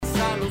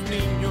los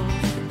niños.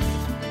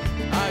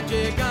 Ha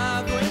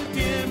llegado el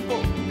tiempo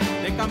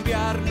de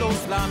cambiar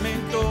los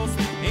lamentos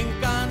en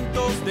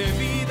cantos de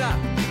vida,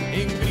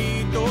 en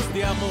gritos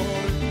de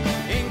amor,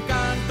 en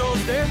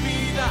cantos de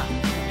vida,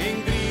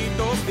 en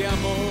gritos de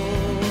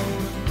amor.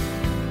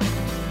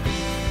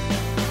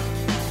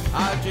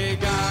 Ha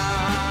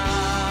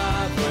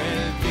llegado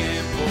el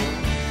tiempo,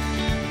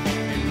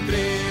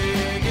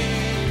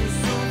 entreguen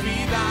su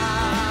vida.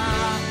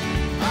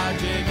 Ha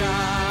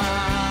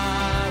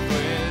llegado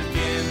el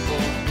tiempo,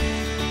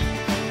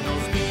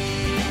 nos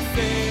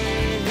dice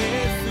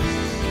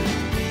Jesús.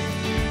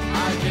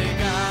 Ha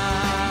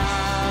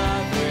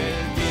llegado el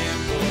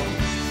tiempo,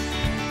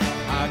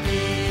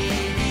 aquí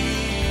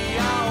y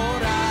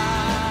ahora.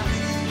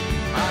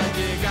 Ha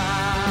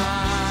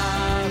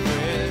llegado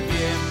el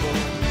tiempo,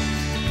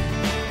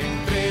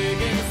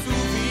 entreguen su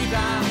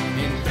vida,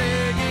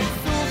 entreguen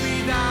su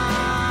vida.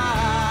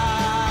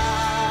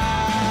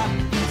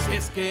 Si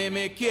es que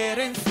me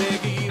quieren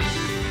seguir.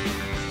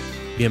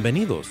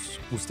 Bienvenidos.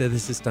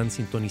 Ustedes están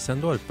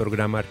sintonizando al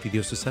programa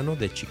arquidiocesano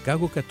de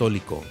Chicago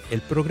Católico,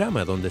 el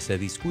programa donde se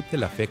discute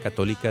la fe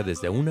católica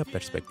desde una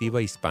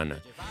perspectiva hispana,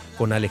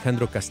 con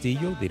Alejandro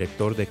Castillo,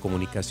 director de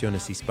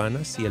Comunicaciones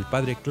Hispanas, y el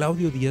padre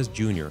Claudio Díaz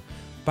Jr.,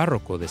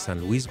 párroco de San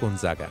Luis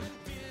Gonzaga.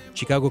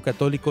 Chicago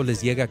Católico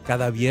les llega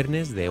cada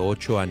viernes de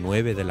 8 a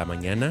 9 de la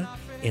mañana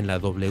en la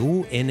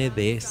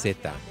WNDZ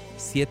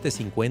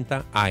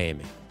 750 AM.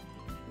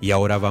 Y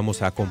ahora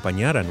vamos a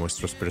acompañar a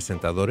nuestros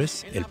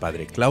presentadores, el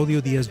padre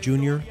Claudio Díaz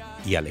Jr.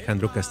 y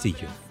Alejandro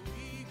Castillo.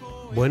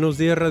 Buenos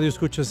días, Radio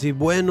Escuchas, y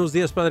buenos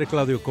días, padre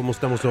Claudio. ¿Cómo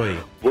estamos hoy?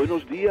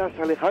 Buenos días,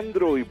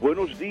 Alejandro, y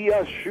buenos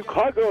días,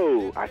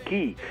 Chicago.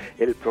 Aquí,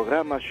 el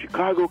programa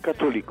Chicago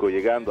Católico,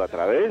 llegando a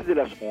través de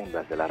las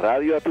ondas de la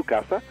radio a tu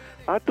casa,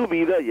 a tu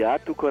vida y a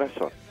tu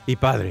corazón. Y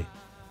padre.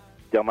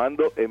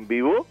 Llamando en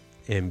vivo.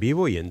 En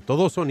vivo y en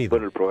todo sonido.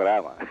 Con el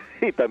programa.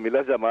 Y también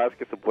las llamadas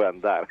que se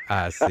puedan dar.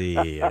 Así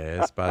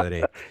es,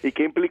 padre. ¿Y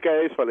qué implica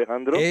eso,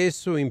 Alejandro?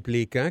 Eso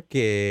implica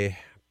que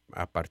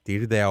a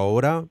partir de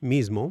ahora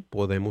mismo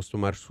podemos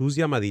tomar sus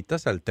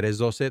llamaditas al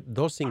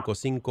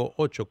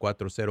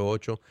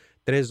 312-255-8408,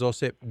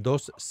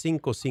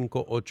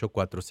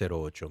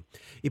 312-255-8408.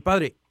 Y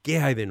padre, ¿qué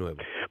hay de nuevo?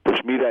 Pues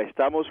mira,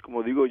 estamos,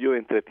 como digo yo,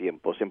 entre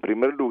tiempos. En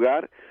primer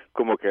lugar,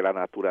 como que la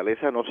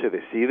naturaleza no se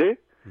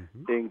decide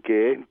en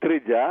que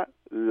entre ya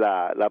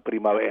la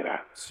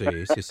primavera. Sí.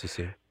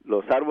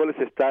 Los árboles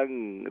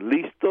están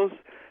listos,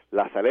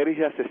 las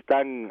alergias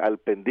están al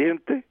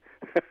pendiente.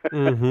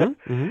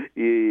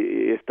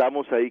 Y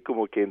estamos ahí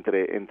como que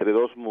entre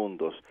dos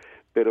mundos,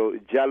 pero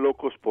ya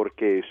locos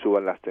porque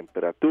suban las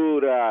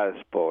temperaturas,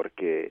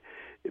 porque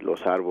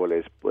los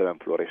árboles puedan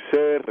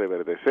florecer,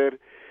 reverdecer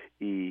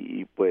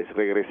y pues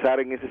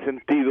regresar en ese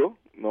sentido,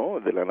 ¿no?,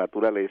 de la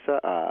naturaleza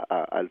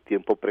al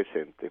tiempo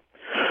presente.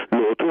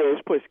 Lo otro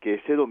es pues que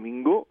ese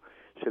domingo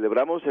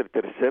celebramos el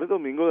tercer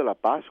domingo de la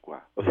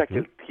Pascua, o sea que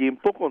el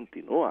tiempo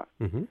continúa.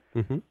 O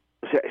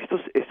sea,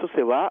 esto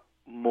se va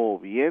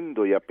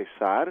moviendo, y a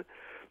pesar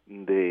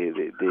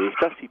de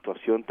esta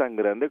situación tan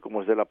grande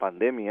como es de la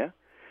pandemia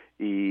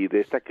y de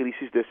esta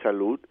crisis de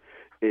salud,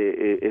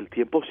 el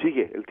tiempo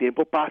sigue, el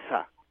tiempo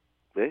pasa,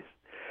 ¿ves?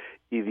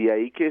 Y de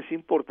ahí que es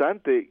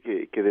importante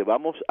que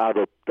debamos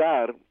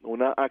adoptar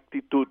una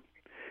actitud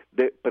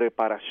de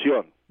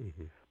preparación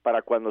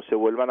para cuando se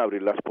vuelvan a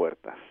abrir las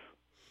puertas.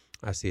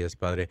 Así es,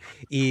 padre.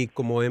 Y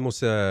como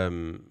hemos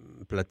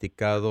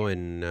platicado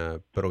en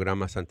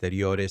programas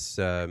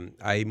anteriores,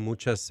 hay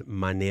muchas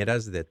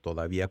maneras de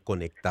todavía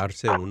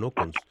conectarse uno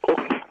con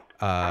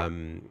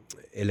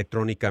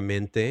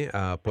electrónicamente.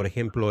 Por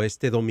ejemplo,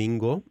 este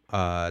domingo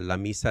la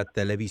misa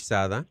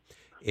televisada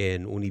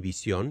en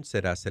Univisión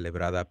será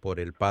celebrada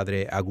por el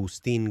padre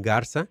Agustín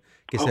Garza,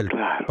 que es el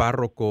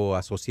párroco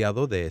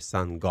asociado de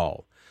San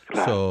Gall.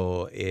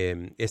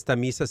 Esta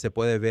misa se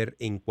puede ver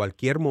en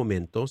cualquier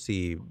momento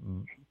si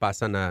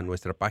pasan a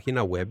nuestra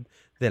página web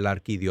de la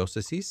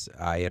arquidiócesis,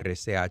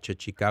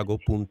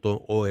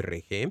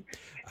 rchchicago.org,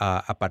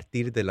 a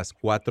partir de las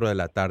 4 de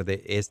la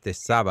tarde este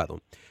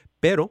sábado.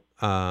 Pero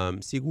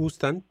si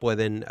gustan,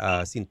 pueden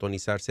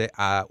sintonizarse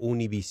a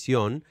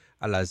Univisión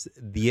a las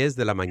 10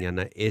 de la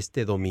mañana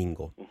este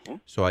domingo.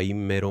 Ahí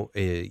mero,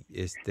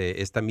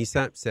 esta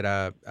misa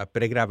será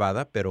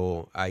pregrabada,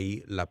 pero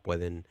ahí la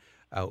pueden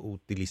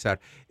utilizar.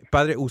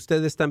 Padre,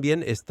 ustedes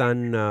también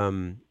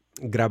están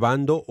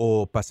grabando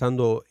o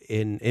pasando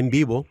en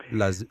vivo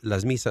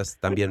las misas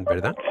también,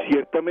 ¿verdad?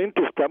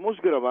 Ciertamente estamos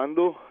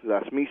grabando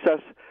las misas,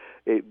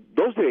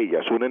 dos de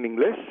ellas, una en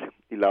inglés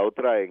y la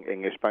otra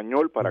en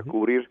español para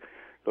cubrir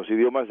los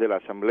idiomas de la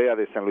Asamblea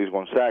de San Luis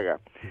Gonzaga.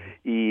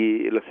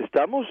 Y las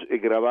estamos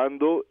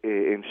grabando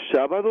en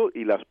sábado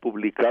y las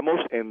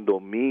publicamos en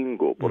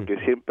domingo, porque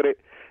siempre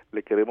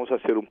le queremos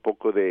hacer un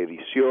poco de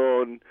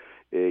edición,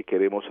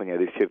 queremos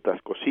añadir ciertas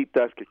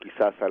cositas que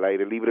quizás al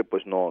aire libre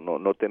pues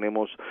no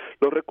tenemos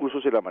los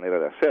recursos y la manera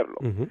de hacerlo.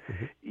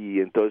 Y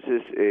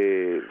entonces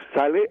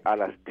sale a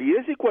las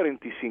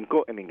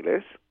 10:45 en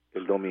inglés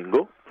el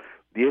domingo,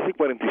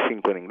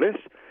 10:45 en inglés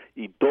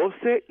y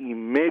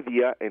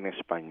 12:30 en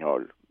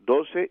español.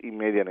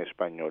 12:30 en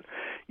español.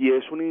 Y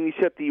es una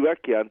iniciativa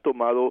que han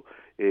tomado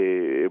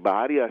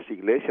varias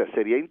iglesias.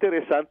 Sería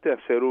interesante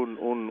hacer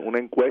una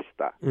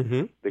encuesta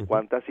de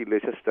cuántas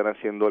iglesias están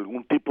haciendo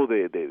algún tipo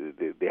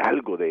de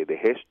algo, de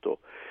gesto,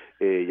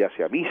 ya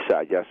sea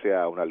misa, ya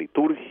sea una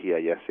liturgia,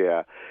 ya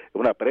sea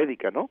una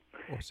prédica, ¿no?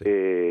 Sí.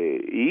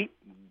 Y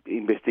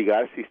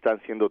investigar si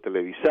están siendo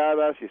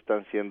televisadas, si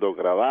están siendo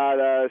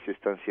grabadas, si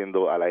están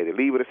siendo al aire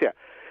libre, o sea,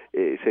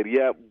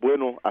 sería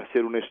bueno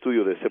hacer un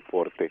estudio de ese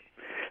porte.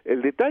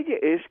 El detalle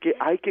es que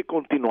hay que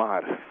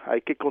continuar,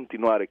 hay que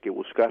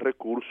buscar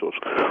recursos.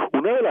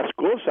 Una de las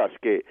cosas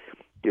que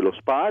los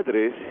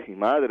padres y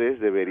madres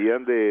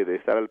deberían de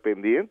estar al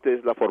pendiente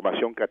es la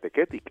formación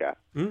catequética.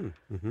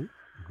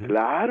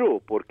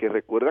 Claro, porque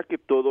recuerda que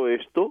todo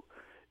esto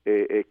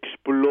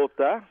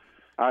explota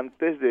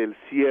antes del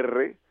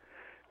cierre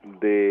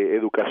de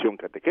educación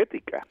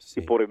catequética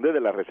y por ende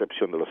de la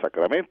recepción de los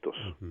sacramentos.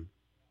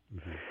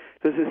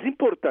 Entonces es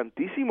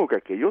importantísimo que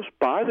aquellos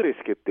padres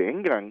que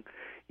tengan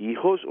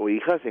hijos o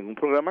hijas en un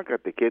programa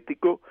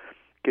catequético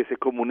que se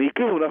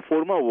comuniquen de una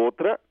forma u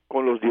otra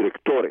con los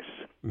directores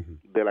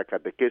de la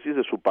catequesis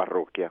de su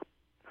parroquia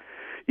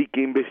y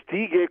que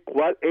investigue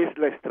cuál es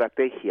la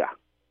estrategia,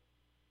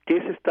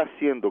 qué se está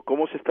haciendo,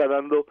 cómo se está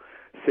dando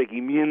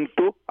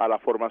seguimiento a la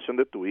formación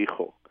de tu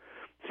hijo.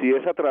 Si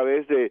es a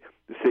través de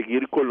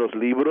seguir con los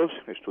libros,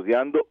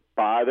 estudiando,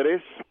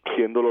 padres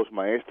siendo los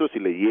maestros y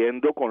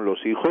leyendo con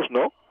los hijos,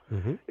 ¿no?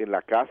 En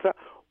la casa,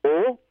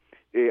 o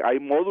hay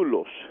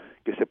módulos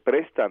que se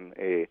prestan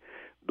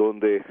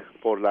donde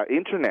por la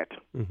internet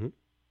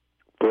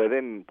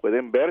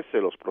pueden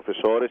verse los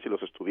profesores y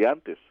los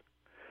estudiantes.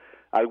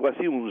 Algo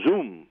así, un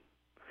Zoom.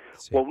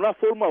 Sí. O una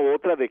forma u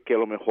otra de que a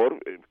lo mejor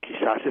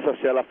quizás esa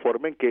sea la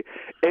forma en que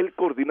el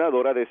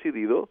coordinador ha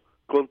decidido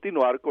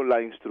continuar con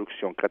la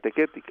instrucción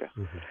catequética.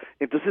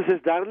 Entonces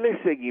es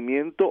darle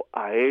seguimiento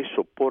a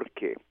eso. ¿Por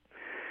qué?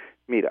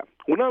 Mira,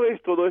 una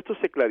vez todo esto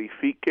se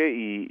clarifique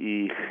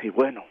y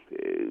bueno,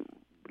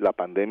 la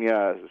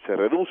pandemia se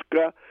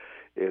reduzca,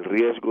 el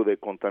riesgo de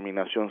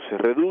contaminación se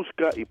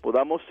reduzca y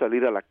podamos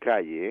salir a la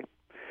calle,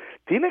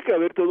 tiene que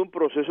haber todo un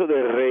proceso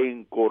de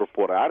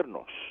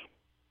reincorporarnos.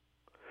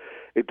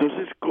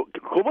 Entonces,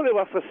 ¿cómo le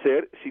vas a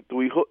hacer si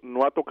tu hijo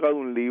no ha tocado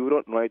un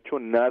libro, no ha hecho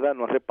nada,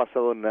 no ha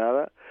repasado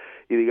nada?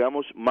 Y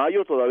digamos,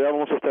 mayo todavía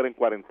vamos a estar en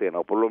cuarentena,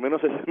 o por lo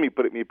menos esa es mi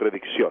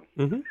predicción.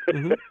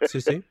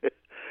 Sí, sí.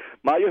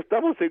 Mayo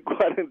estamos en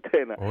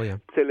cuarentena. Oh, yeah.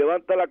 Se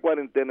levanta la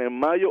cuarentena en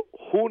mayo,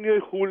 junio y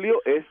julio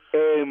es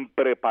en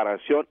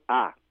preparación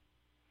a.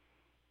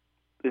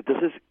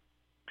 Entonces,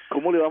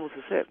 ¿cómo le vamos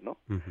a hacer, no?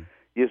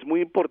 Y es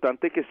muy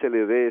importante que se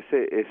le dé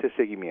ese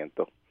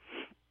seguimiento.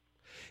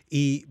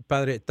 Y,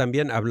 padre,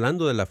 también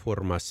hablando de la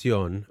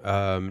formación,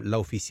 la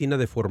Oficina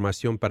de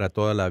Formación para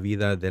toda la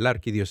Vida de la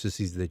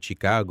Arquidiócesis de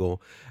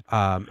Chicago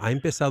ha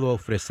empezado a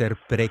ofrecer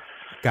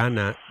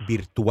pre-cana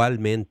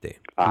virtualmente,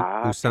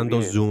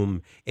 usando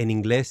Zoom en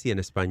inglés y en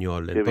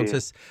español. Qué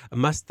Entonces,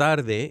 bien. Más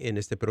tarde en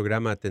este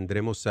programa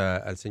tendremos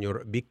al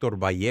señor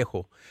Víctor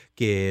Vallejo,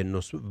 que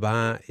nos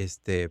va a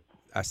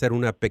hacer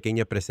una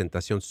pequeña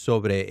presentación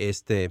sobre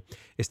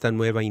esta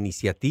nueva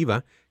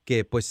iniciativa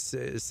que pues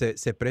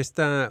se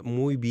presta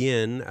muy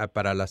bien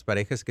para las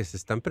parejas que se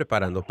están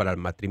preparando para el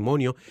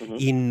matrimonio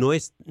y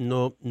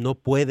no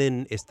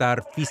pueden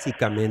estar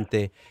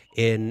físicamente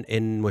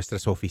en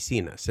nuestras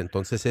oficinas.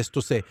 Entonces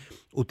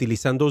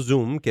utilizando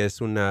Zoom, que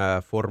es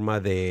una forma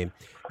de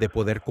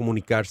poder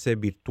comunicarse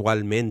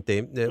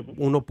virtualmente,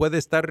 uno puede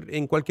estar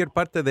en cualquier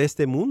parte de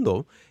este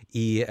mundo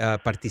y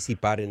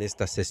participar en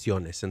estas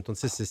sesiones.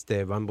 Entonces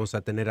vamos a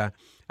tener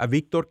a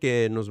Víctor,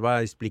 que nos va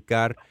a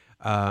explicar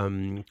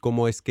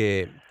cómo es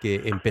que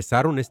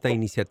empezaron esta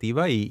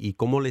iniciativa y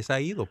cómo les ha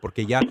ido,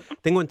 porque ya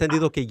tengo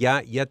entendido que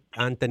ya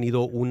han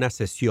tenido una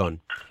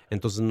sesión.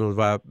 Entonces nos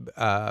va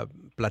a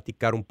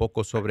platicar un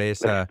poco sobre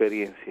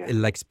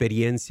la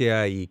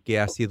experiencia y qué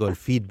ha sido el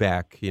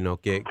feedback,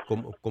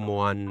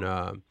 cómo han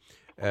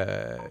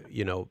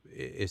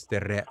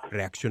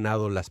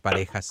reaccionado las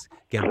parejas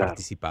que han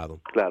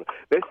participado. Claro,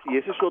 ¿ves? Y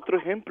ese es otro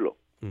ejemplo.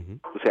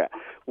 O sea,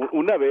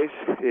 una vez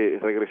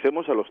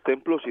regresemos a los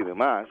templos y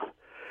demás,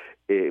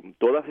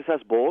 todas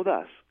esas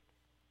bodas,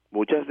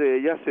 muchas de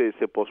ellas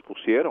se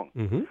pospusieron.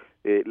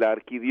 La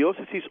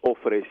arquidiócesis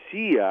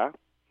ofrecía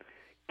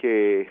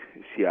que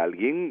si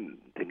alguien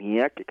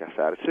tenía que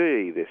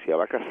casarse y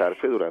deseaba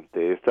casarse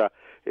durante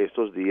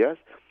estos días,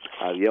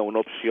 había una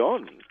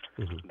opción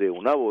de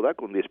una boda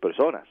con 10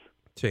 personas.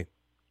 Sí.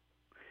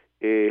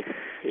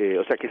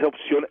 O sea que esa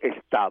opción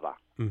estaba.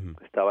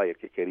 Estaba ahí, el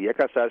que quería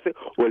casarse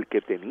o el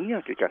que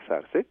tenía que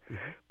casarse,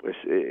 pues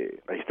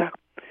ahí está.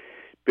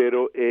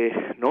 Pero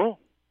no,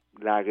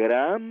 la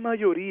gran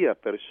mayoría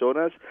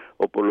personas,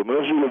 o por lo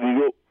menos yo lo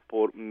digo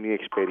por mi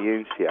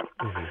experiencia,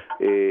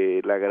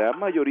 la gran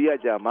mayoría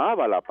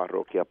llamaba a la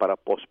parroquia para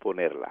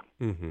posponerla,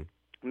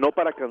 no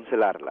para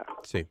cancelarla,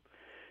 sí,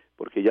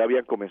 porque ya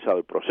habían comenzado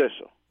el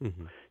proceso,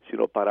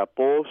 sino para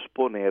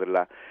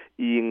posponerla.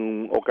 Y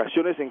en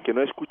ocasiones en que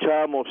no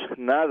escuchábamos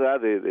nada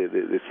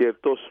de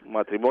ciertos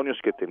matrimonios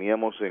que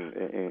teníamos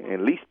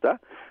en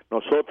lista,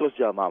 nosotros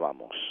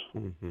llamábamos.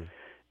 Ujú.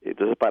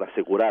 Entonces, para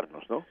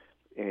asegurarnos, ¿no?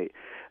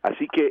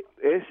 Así que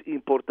es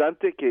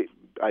importante que,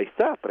 ahí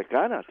está,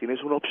 Precana,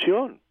 tienes una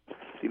opción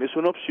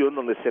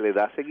donde se le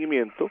da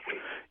seguimiento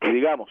y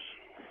digamos,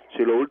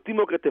 si lo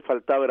último que te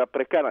faltaba era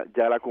Precana,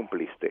 ya la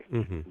cumpliste,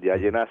 Ujú, ya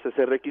ujú. llenaste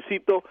ese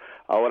requisito,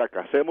 ahora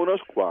casémonos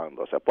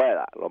cuando se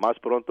pueda, lo más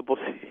pronto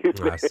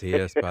posible. Así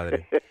es,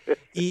 padre.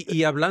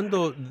 Y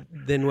hablando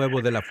de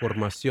nuevo de la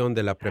formación,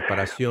 de la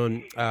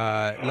preparación,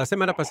 la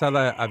semana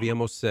pasada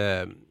habíamos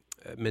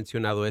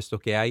mencionado esto,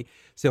 que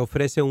se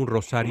ofrece un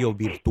rosario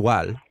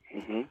virtual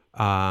Ujú,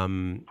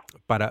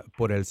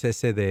 por el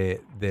cese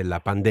de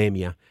la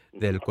pandemia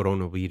del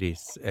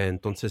coronavirus.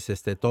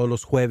 Entonces, todos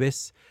los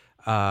jueves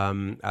a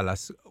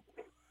las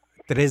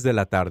 3 de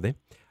la tarde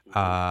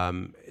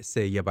ujú.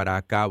 se llevará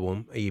a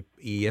cabo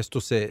y esto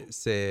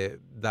se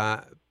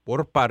da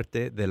por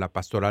parte de la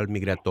Pastoral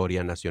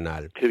Migratoria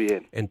Nacional. Qué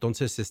bien.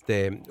 Entonces,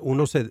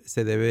 uno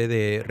se debe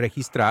de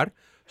registrar.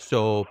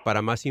 So,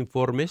 para más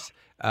informes,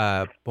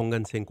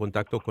 pónganse en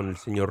contacto con el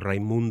señor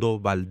Raimundo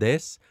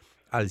Valdés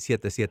al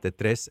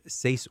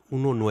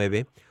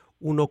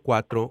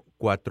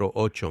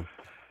 773-619-1448.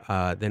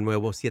 De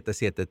nuevo,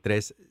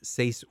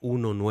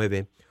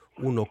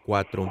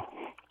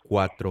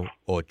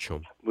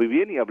 773-619-1448. Muy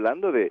bien, y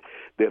hablando de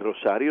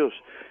rosarios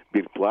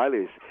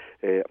virtuales,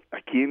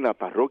 aquí en la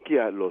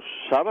parroquia, los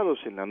sábados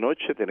en la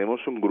noche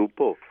tenemos un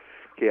grupo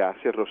que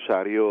hace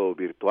rosario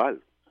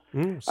virtual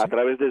a Sí.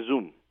 través de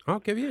Zoom.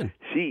 Qué bien.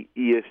 Sí,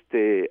 y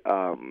este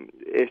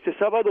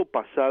sábado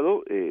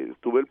pasado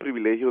tuve el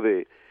privilegio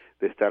de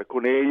estar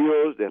con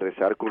ellos, de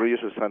rezar con ellos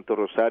el Santo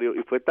Rosario,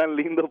 y fue tan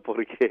lindo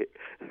porque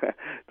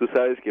tú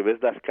sabes que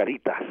ves las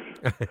caritas,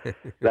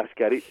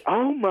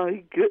 oh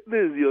my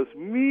goodness, Dios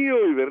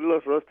mío, y ver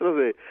los rostros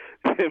de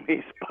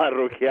mis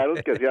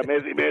parroquianos que hacía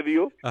mes y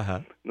medio,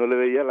 Ajá. no le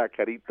veía la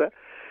carita,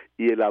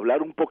 y el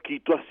hablar un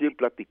poquito así, el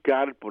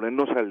platicar,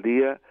 ponernos al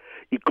día,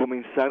 y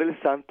comenzar el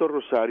Santo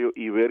Rosario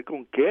y ver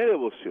con qué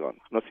devoción,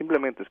 no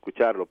simplemente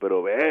escucharlo,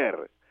 pero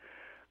ver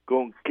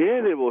con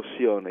qué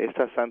devoción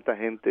esta santa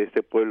gente,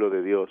 este pueblo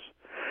de Dios,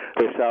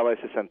 rezaba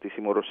ese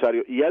Santísimo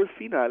Rosario. Y al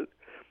final,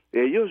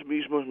 ellos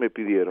mismos me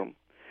pidieron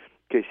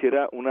que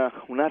hiciera una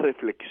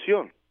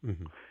reflexión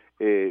Ujú.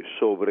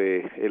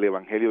 sobre el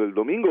Evangelio del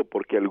domingo,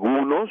 porque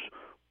algunos,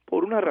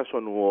 por una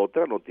razón u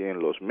otra, no tienen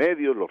los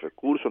medios, los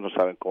recursos, no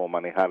saben cómo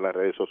manejar las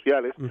redes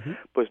sociales, Ujú.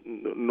 pues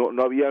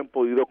no habían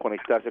podido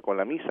conectarse con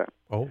la misa.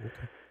 Oh, ok.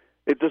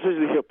 Entonces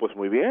dije, pues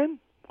muy bien,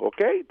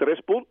 ok,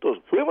 3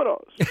 puntos,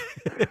 fuímonos.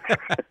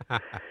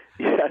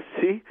 Y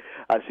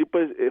así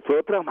pues fue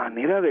otra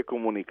manera de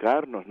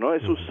comunicarnos, ¿no?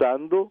 Es Ujú.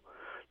 usando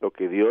lo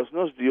que Dios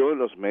nos dio en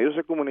los medios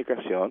de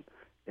comunicación,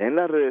 en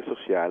las redes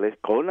sociales,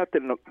 con la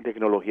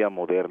tecnología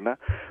moderna,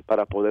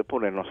 para poder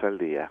ponernos al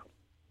día.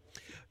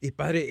 Y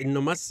padre,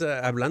 nomás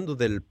hablando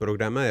del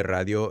programa de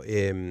radio,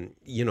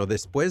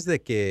 después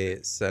de que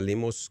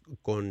salimos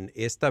con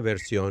esta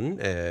versión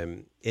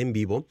en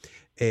vivo,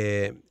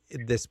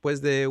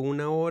 después de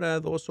 1 hora,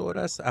 2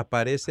 horas,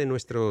 aparece en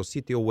nuestro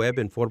sitio web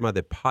en forma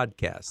de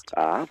podcast.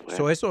 Bueno.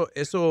 So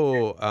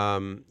eso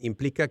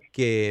implica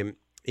que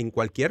en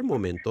cualquier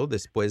momento,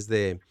 después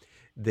de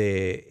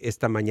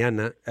esta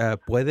mañana,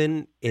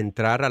 pueden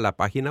entrar a la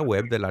página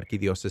web de la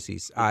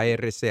Arquidiócesis,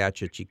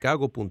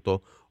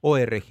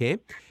 archchicago.org,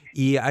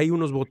 y hay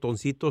unos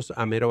botoncitos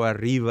a mero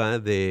arriba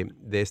de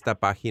esta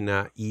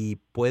página y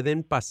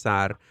pueden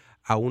pasar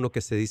a uno que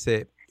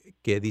dice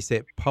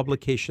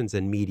Publications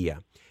and Media.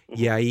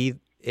 Y ahí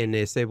en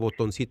ese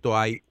botoncito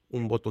hay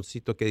un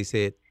botoncito que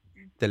dice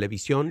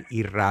televisión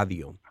y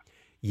radio.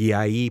 Y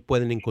ahí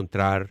pueden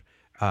encontrar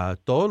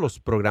todos los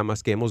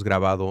programas que hemos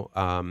grabado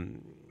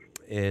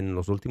en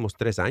los últimos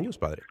 3 años,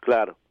 padre.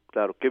 Claro,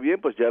 qué bien,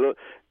 pues ya lo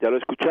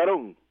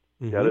escucharon,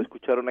 ya lo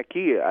escucharon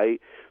aquí. Hay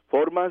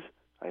formas,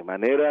 hay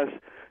maneras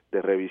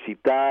de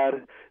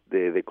revisitar,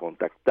 de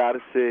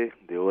contactarse,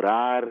 de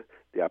orar,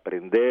 de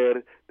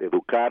aprender, de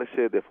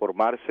educarse, de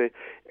formarse.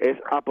 Es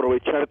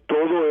aprovechar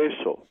todo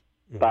eso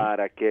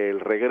para que el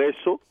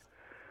regreso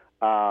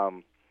a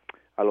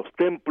los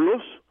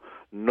templos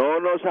no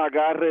nos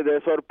agarre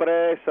de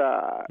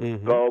sorpresa,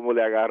 como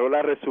le agarró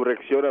la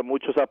resurrección a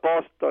muchos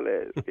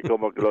apóstoles, que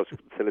como que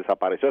se les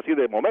apareció así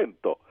de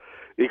momento,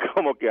 y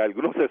como que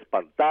algunos se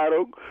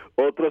espantaron,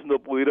 otros no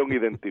pudieron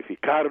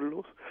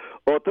identificarlos,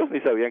 otros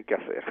ni sabían qué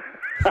hacer.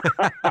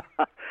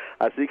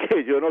 Así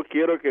que yo no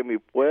quiero que mi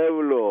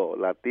pueblo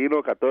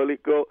latino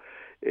católico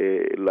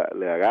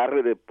le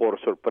agarre por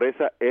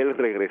sorpresa el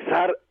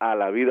regresar a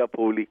la vida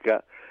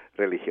pública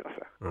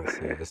religiosa.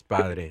 Así es,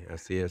 padre,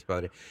 así es,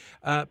 padre.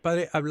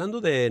 Padre, hablando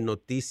de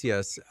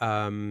noticias,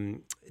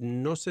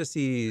 no sé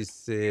si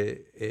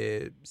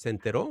se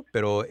enteró,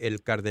 pero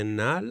el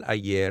cardenal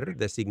ayer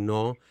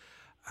designó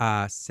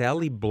a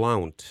Sally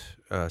Blount.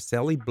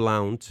 Sally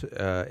Blount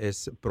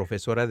es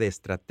profesora de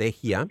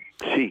estrategia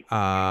Sí.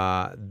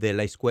 de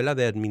la Escuela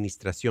de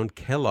Administración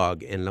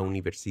Kellogg en la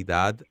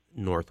Universidad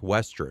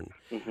Northwestern,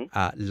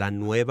 la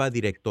nueva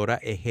directora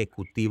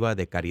ejecutiva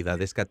de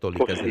Caridades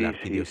Católicas de la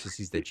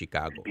Arquidiócesis de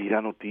Chicago. Y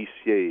la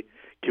noticia, y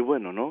qué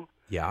bueno, ¿no?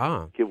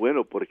 Ya. Qué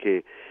bueno,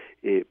 porque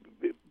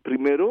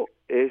primero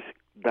es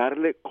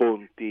darle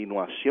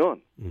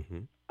continuación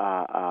Ujú.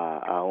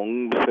 a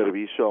un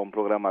servicio, a un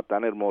programa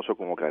tan hermoso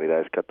como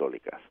Caridades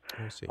Católicas,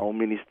 Oh, sí. a un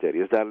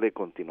ministerio, es darle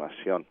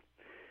continuación.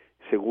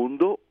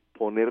 Segundo,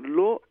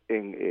 ponerlo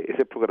en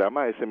ese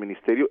programa, ese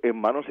ministerio, en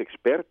manos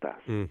expertas.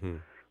 Ujú.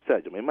 O sea,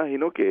 yo me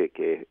imagino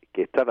que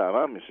esta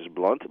dama, Mrs.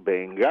 Blunt,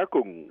 venga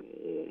con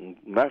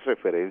unas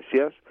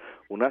referencias,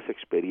 unas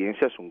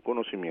experiencias, un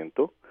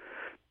conocimiento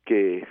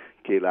que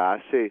la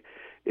hace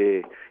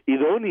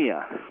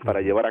idónea para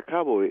Ujú. llevar a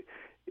cabo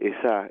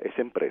esa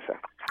empresa.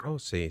 Oh,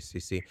 sí, sí,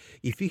 sí.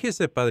 Y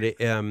fíjese, padre,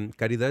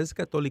 Caridades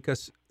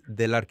Católicas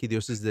de la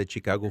Arquidiócesis de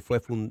Chicago fue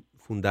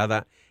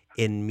fundada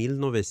en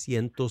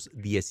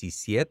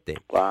 1917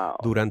 Wow,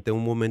 durante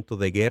un momento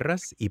de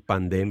guerras y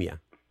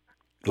pandemia.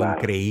 claro,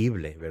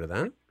 Increíble,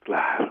 ¿verdad?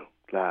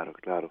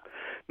 claro.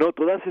 No,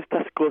 todas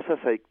estas cosas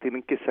ahí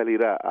tienen que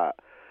salir a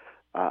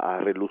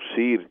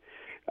relucir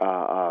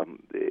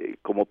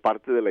como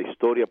parte de la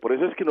historia. Por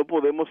eso es que no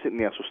podemos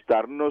ni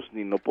asustarnos,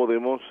 ni no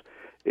podemos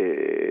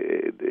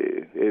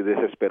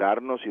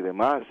desesperarnos y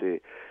demás.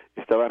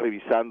 Estaba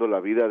revisando la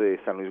vida de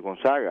San Luis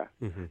Gonzaga,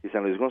 Ujú. y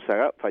San Luis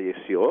Gonzaga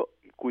falleció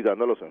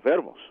cuidando a los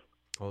enfermos.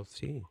 Oh,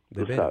 sí,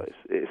 de Tú veras. sabes,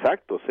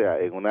 exacto, o sea,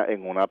 en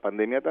una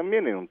pandemia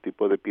también, en un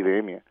tipo de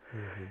epidemia.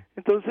 Ujú.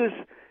 Entonces,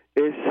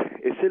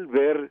 es el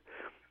ver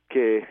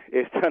que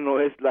esta no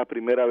es la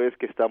primera vez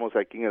que estamos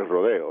aquí en el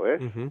rodeo,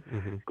 Ujú,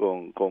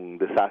 ujú. con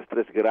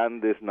desastres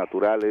grandes,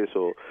 naturales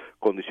o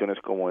condiciones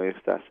como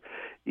estas.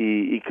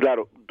 Y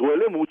claro,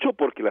 duele mucho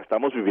porque la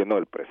estamos viviendo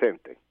en el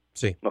presente,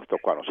 Sí. nos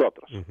tocó a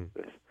nosotros. Ujú.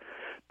 ¿Ves?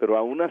 Pero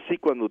aún así,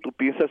 cuando tú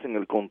piensas en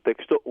el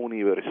contexto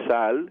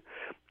universal,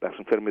 las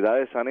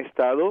enfermedades han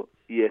estado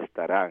y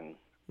estarán.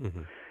 Ujú.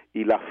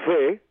 Y la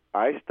fe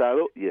ha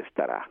estado y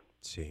estará.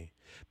 Sí.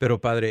 Pero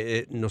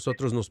padre,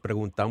 nosotros nos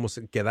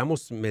preguntamos,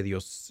 quedamos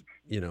medios,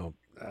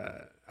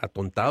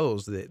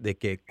 atontados de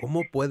que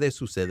cómo puede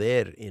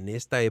suceder en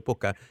esta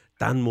época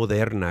tan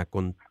moderna,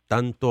 con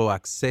tanto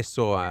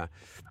acceso a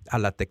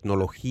la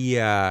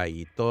tecnología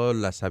y toda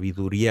la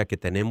sabiduría que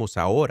tenemos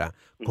ahora.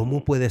 ¿Cómo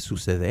Ujú. puede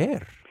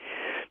suceder?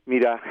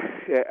 Mira,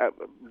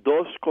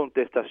 dos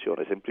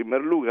contestaciones. En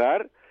primer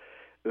lugar,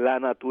 la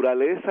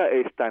naturaleza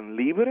es tan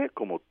libre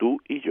como tú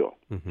y yo.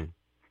 Ujú.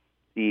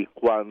 Y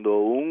cuando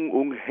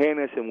un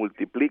gene se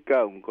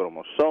multiplica, un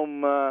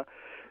cromosoma,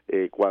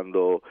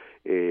 cuando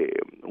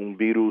un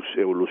virus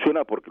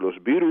evoluciona, porque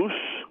los virus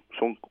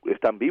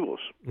están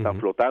vivos, están Ujú.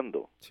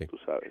 flotando, Sí. tú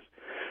sabes.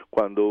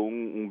 Cuando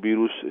un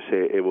virus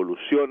se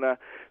evoluciona,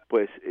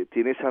 pues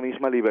tiene esa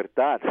misma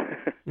libertad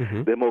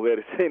Ujú. de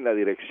moverse en la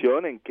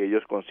dirección en que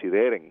ellos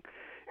consideren.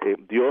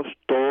 Dios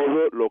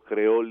todo lo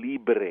creó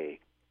libre.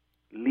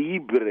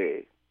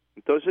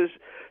 Entonces,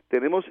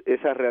 tenemos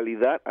esa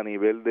realidad a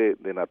nivel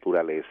de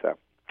naturaleza.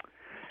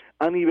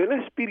 A nivel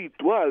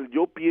espiritual,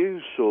 yo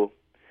pienso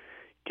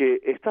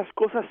que estas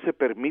cosas se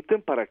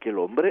permiten para que el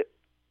hombre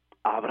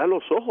abra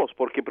los ojos,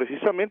 porque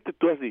precisamente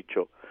tú has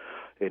dicho,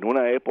 en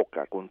una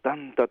época con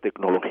tanta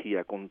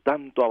tecnología, con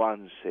tanto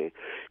avance,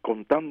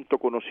 con tanto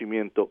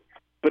conocimiento,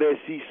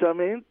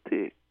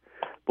 precisamente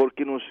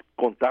porque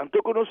con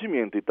tanto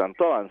conocimiento y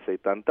tanto avance y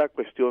tanta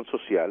cuestión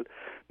social,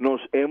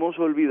 nos hemos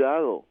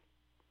olvidado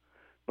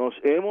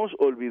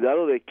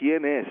de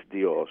quién es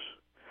Dios.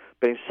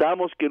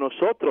 Pensamos que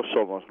nosotros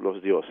somos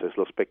los dioses,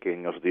 los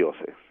pequeños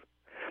dioses.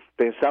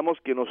 Pensamos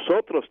que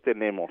nosotros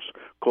tenemos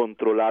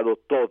controlado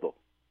todo,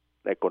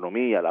 la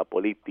economía, la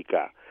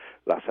política,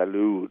 la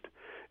salud,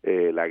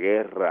 la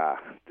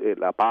guerra,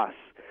 la paz.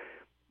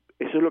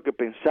 Eso es lo que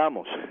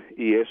pensamos,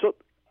 y eso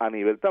a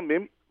nivel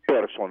también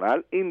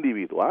personal,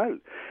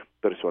 individual.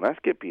 Personas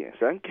que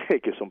piensan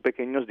que son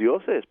pequeños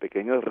dioses,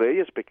 pequeños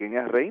reyes,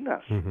 pequeñas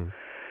reinas. Ujú.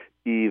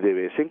 Y de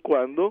vez en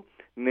cuando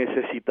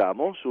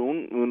necesitamos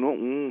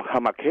un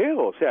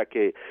jamaqueo, o sea,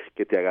 que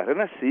te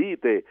agarren así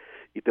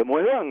y te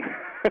muevan.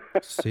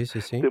 Sí, sí,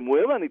 sí. Te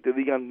muevan y te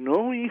digan,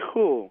 no,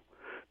 hijo,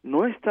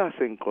 no estás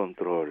en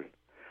control.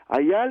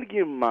 Hay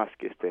alguien más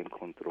que está en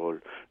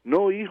control.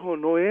 No, hijo,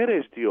 no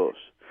eres Dios.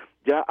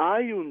 Ya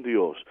hay un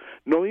Dios.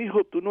 No,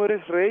 hijo, tú no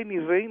eres rey ni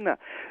reina.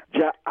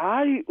 Ya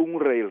hay un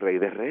rey, el Rey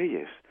de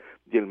Reyes,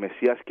 y el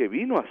Mesías que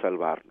vino a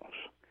salvarnos.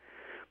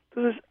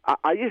 Entonces,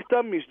 ahí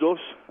están mis dos,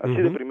 así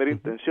de Ujú, primera ujú.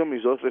 intención,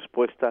 mis dos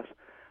respuestas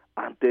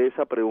ante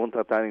esa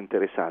pregunta tan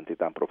interesante y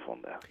tan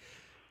profunda.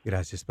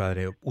 Gracias,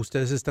 padre.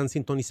 Ustedes están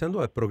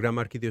sintonizando el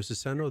programa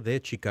arquidiocesano de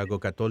Chicago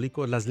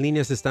Católico. Las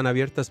líneas están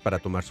abiertas para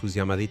tomar sus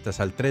llamaditas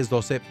al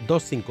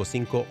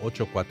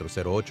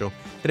 312-255-8408.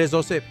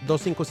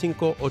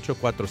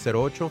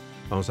 312-255-8408.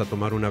 Vamos a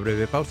tomar una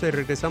breve pausa y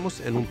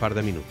regresamos en un par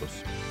de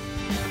minutos.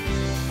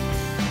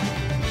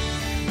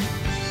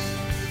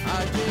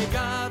 Ha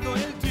llegado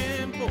el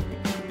tiempo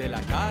de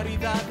la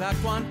caridad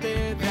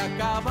acuante, de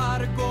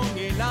acabar con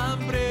el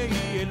hambre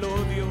y el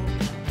odio.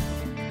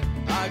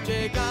 Ha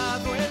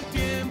llegado el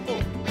tiempo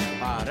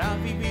para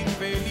vivir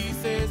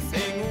felices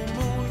en un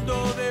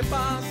mundo de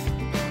paz,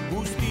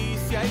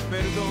 justicia y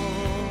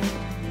perdón.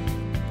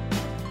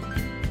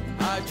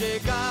 Ha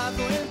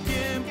llegado el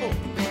tiempo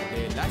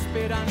de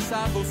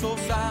esperanza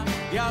gozosa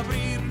de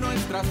abrir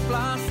nuestras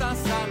plazas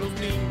a los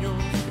niños.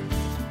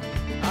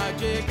 Ha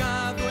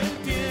llegado el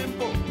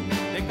tiempo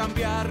de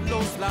cambiar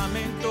los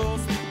lamentos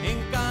en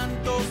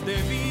cantos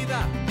de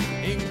vida,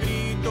 en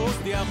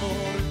gritos de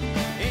amor,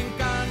 en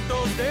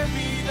cantos de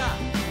vida,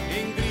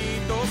 en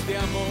gritos de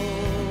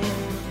amor.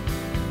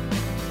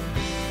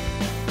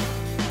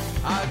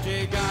 Ha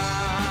llegado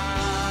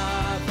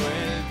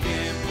el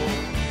tiempo,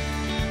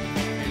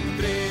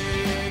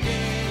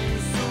 entreguen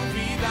su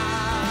vida.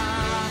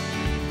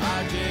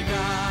 Ha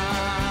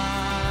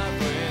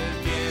llegado el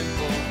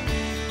tiempo,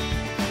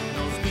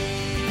 nos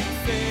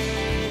dice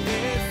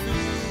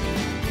Jesús.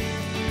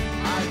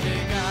 Ha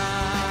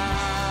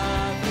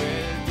llegado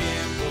el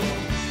tiempo,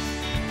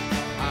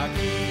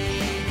 aquí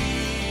y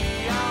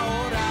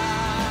ahora.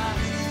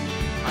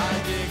 Ha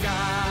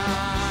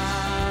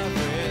llegado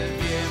el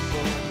tiempo,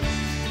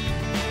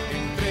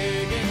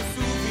 entreguen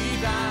su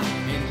vida,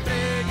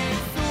 entreguen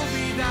su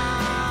vida.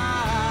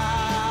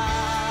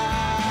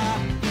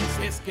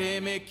 Si es que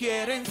me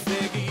quieren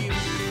seguir.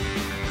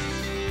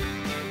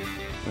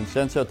 Un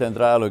censo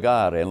tendrá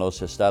lugar en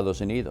los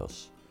Estados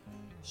Unidos.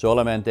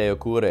 Solamente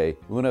ocurre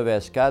una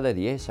vez cada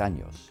 10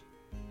 años.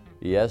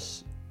 Y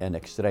es en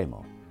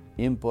extremo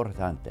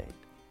importante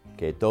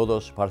que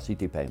todos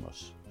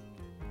participemos.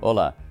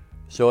 Hola,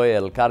 soy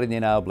el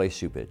cardenal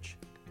Blaise Cupich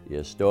y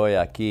estoy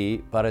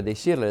aquí para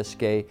decirles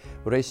que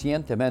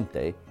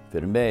recientemente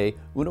firmé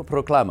una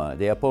proclama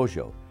de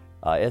apoyo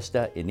a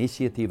esta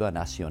iniciativa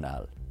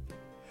nacional.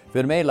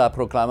 Firmé la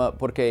proclama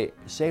porque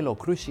sé lo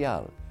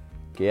crucial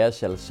que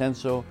es el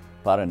censo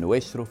para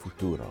nuestro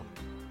futuro.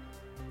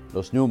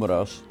 Los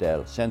números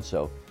del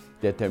censo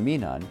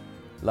determinan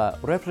la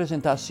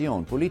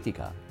representación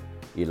política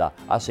y la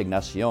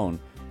asignación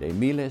de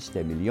miles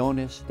de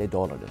millones de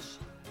dólares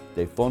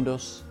de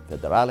fondos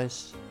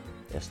federales,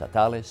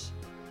 estatales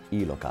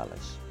y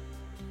locales.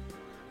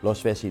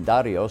 Los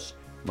vecindarios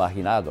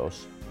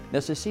marginados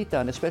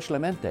necesitan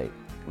especialmente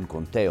un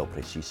conteo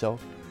preciso,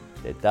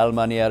 de tal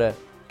manera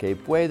que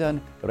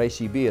puedan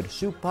recibir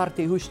su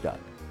parte justa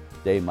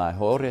de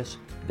mejoras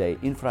de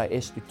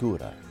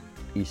infraestructura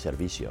y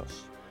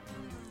servicios.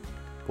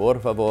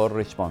 Por favor,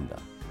 responda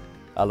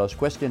a los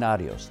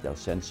cuestionarios del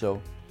Censo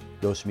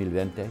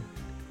 2020.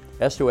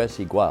 Esto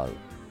es igual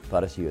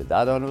para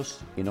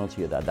ciudadanos y no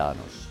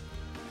ciudadanos.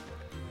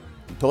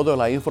 Toda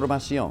la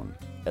información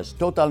es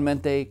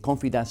totalmente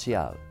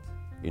confidencial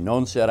y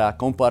no será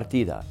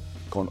compartida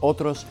con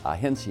otras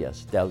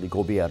agencias del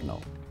gobierno.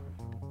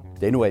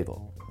 De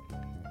nuevo,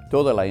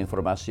 toda la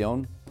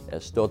información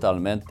es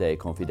totalmente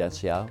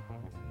confidencial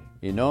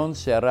y no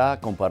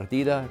será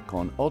compartida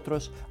con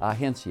otras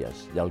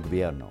agencias del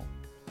gobierno.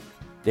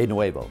 De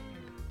nuevo,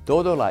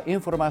 toda la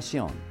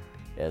información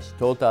es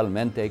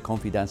totalmente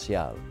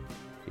confidencial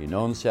y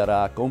no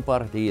será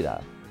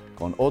compartida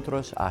con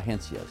otras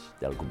agencias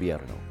del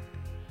gobierno.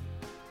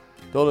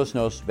 Todos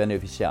nos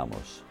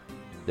beneficiamos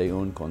de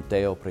un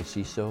conteo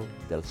preciso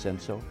del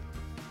censo.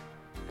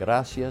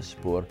 Gracias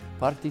por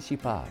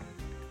participar.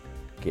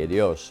 Que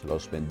Dios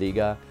los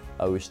bendiga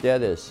a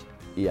ustedes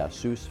y a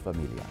sus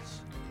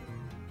familias.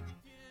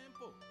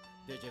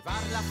 De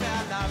llevar la fe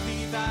a la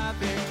vida,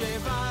 de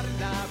llevar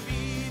la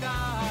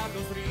vida a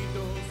los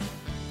ritos.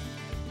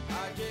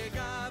 Ha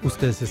llegado.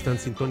 Ustedes están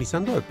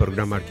sintonizando el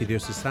programa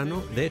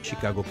arquidiocesano de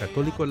Chicago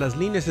Católico. Las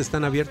líneas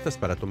están abiertas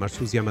para tomar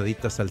sus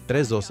llamaditas al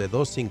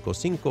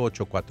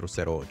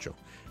 312-255-8408.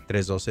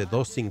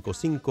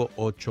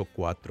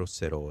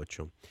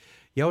 312-255-8408.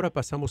 Y ahora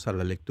pasamos a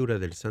la lectura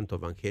del Santo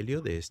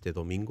Evangelio de este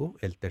domingo,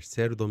 el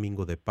tercer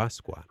domingo de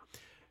Pascua.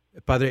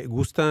 Padre,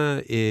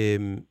 ¿gusta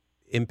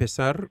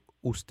empezar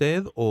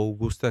usted o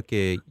gusta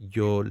que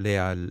yo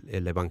lea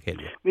el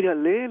Evangelio? Mira,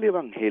 lee el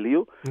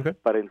Evangelio Okay.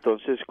 para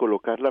entonces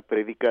colocar la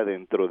prédica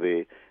dentro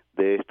de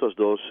estos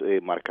dos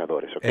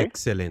marcadores, ¿ok?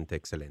 Excelente,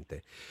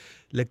 excelente.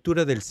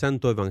 Lectura del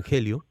Santo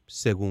Evangelio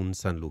según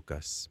San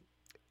Lucas.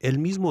 El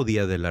mismo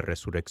día de la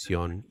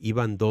resurrección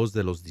iban dos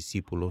de los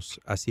discípulos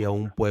hacia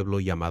un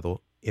pueblo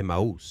llamado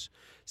Emaús,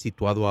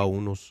 situado a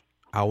 11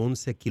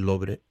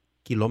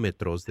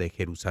 kilómetros de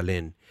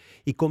Jerusalén,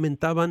 y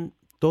comentaban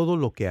todo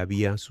lo que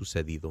había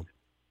sucedido.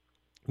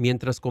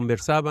 Mientras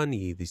conversaban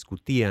y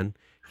discutían,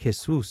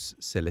 Jesús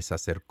se les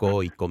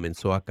acercó y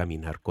comenzó a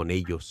caminar con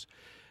ellos,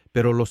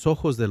 pero los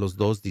ojos de los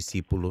dos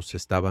discípulos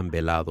estaban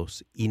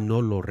velados y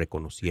no lo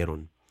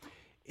reconocieron.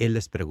 Él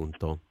les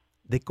preguntó,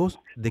 ¿De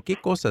qué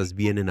cosas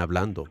vienen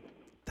hablando,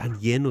 tan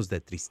llenos de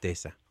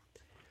tristeza?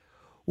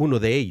 Uno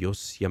de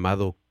ellos,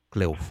 llamado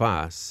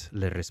Cleofás,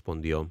 le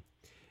respondió,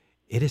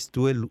 ¿eres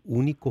tú el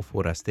único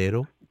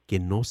forastero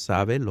que no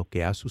sabe lo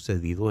que ha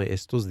sucedido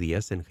estos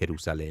días en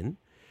Jerusalén?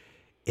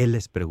 Él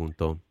les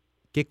preguntó,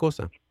 ¿qué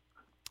cosa?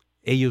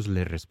 Ellos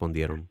le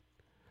respondieron,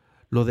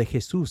 lo de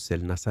Jesús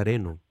el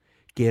Nazareno,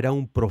 que era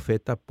un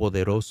profeta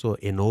poderoso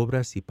en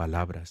obras y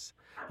palabras,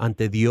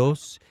 ante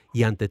Dios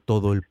y ante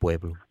todo el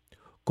pueblo.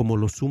 Como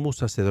los sumos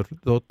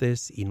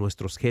sacerdotes y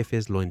nuestros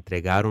jefes lo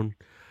entregaron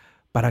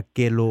para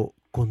que lo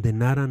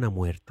condenaran a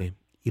muerte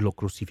y lo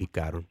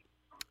crucificaron.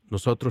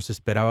 Nosotros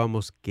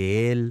esperábamos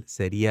que Él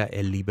sería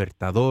el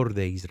libertador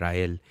de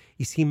Israel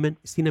y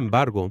sin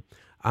embargo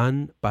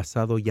han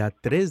pasado ya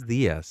 3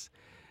 días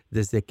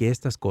desde que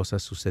estas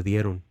cosas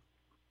sucedieron.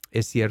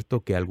 Es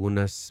cierto que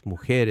algunas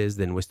mujeres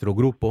de nuestro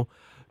grupo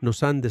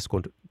nos han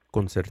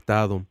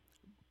desconcertado,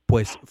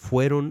 pues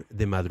fueron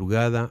de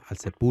madrugada al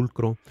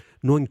sepulcro,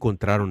 no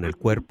encontraron el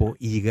cuerpo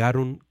y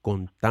llegaron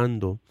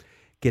contando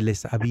que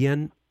les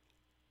habían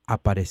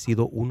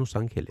aparecido unos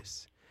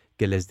ángeles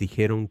que les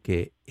dijeron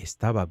que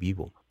estaba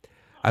vivo.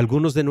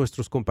 Algunos de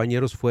nuestros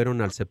compañeros fueron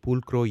al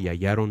sepulcro y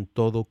hallaron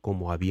todo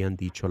como habían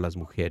dicho las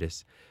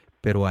mujeres,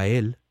 pero a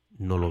él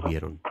no lo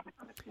vieron.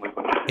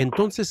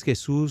 Entonces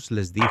Jesús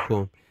les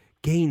dijo: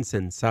 «Qué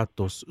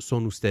insensatos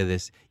son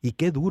ustedes y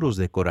qué duros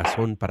de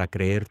corazón para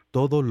creer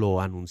todo lo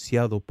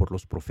anunciado por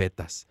los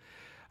profetas.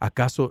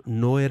 ¿Acaso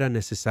no era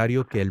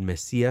necesario que el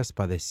Mesías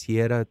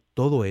padeciera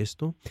todo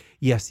esto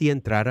y así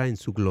entrara en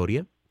su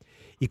gloria?»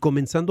 Y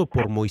comenzando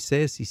por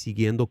Moisés y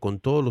siguiendo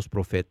con todos los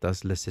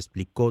profetas, les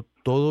explicó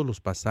todos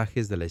los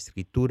pasajes de la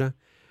Escritura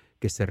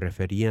que se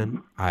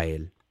referían a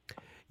él.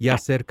 Ya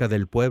cerca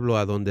del pueblo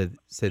a donde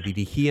se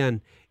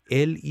dirigían,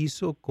 él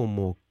hizo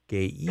como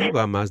que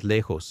iba más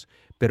lejos,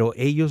 pero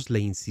ellos le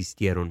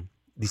insistieron,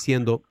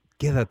 diciendo: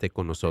 «Quédate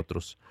con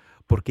nosotros,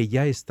 porque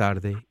ya es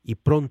tarde y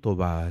pronto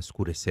va a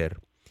oscurecer».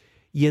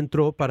 Y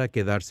entró para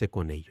quedarse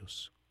con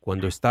ellos.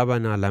 Cuando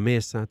estaban a la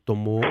mesa,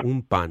 tomó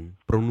un pan,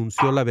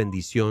 pronunció la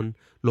bendición,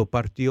 lo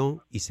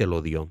partió y se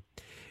lo dio.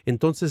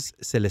 Entonces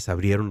se les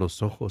abrieron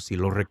los ojos y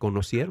lo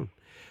reconocieron,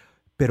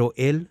 pero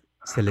él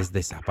se les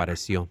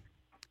desapareció.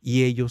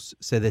 Y ellos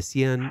se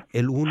decían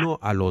el uno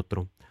al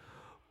otro: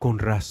 «Con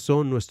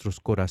razón nuestro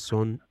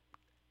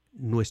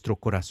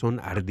corazón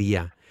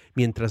ardía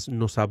mientras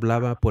nos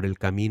hablaba por el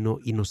camino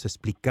y nos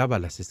explicaba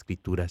las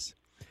Escrituras».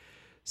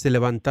 Se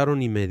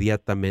levantaron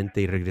inmediatamente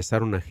y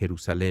regresaron a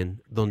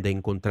Jerusalén, donde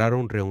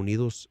encontraron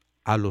reunidos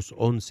a los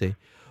 11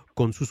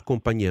 con sus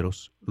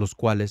compañeros, los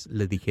cuales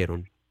le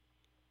dijeron: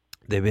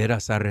 «De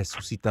veras ha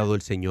resucitado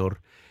el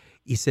Señor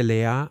y se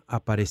le ha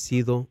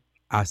aparecido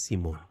a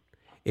Simón».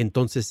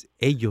 Entonces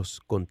ellos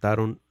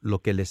contaron lo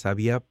que les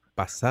había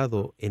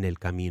pasado en el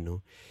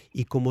camino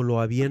y cómo lo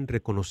habían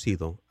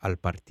reconocido al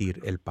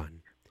partir el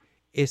pan.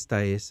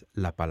 Esta es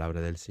la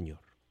palabra del Señor.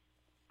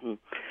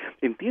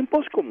 En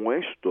tiempos como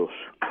estos,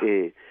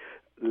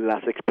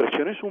 las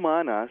expresiones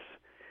humanas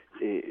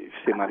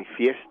se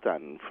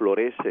manifiestan,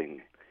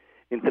 florecen,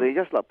 entre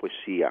ellas la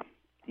poesía.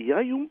 Y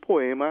hay un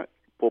poema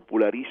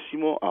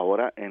popularísimo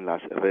ahora en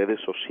las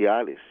redes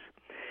sociales.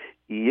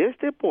 Y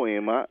este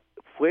poema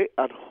fue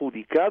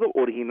adjudicado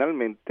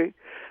originalmente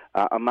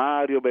a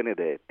Mario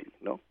Benedetti,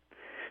 ¿no?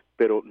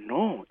 Pero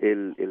no,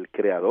 el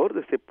creador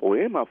de este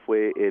poema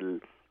fue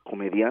el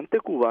comediante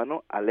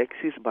cubano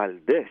Alexis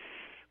Valdés,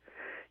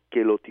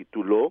 que lo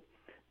tituló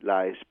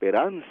La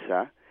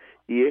Esperanza,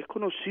 y es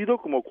conocido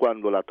como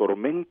Cuando la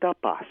tormenta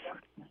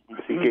pasa.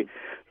 Así que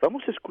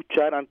vamos a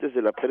escuchar antes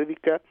de la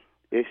prédica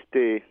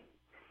este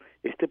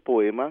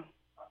poema,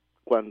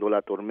 Cuando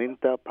la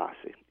tormenta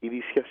pase, y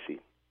dice así: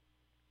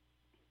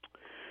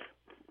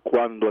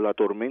 Cuando la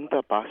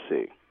tormenta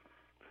pase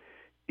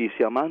y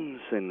se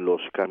amansen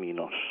los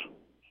caminos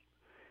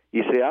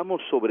y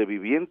seamos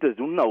sobrevivientes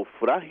de un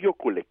naufragio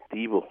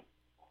colectivo,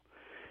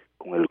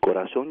 con el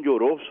corazón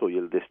lloroso y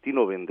el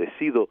destino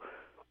bendecido,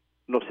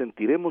 nos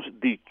sentiremos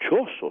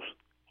dichosos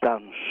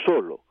tan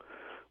solo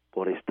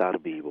por estar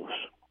vivos.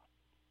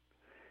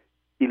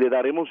 Y le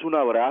daremos un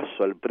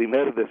abrazo al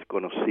primer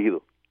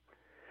desconocido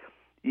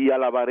y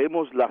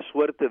alabaremos la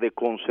suerte de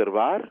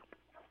conservar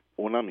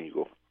un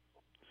amigo.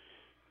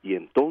 Y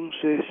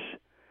entonces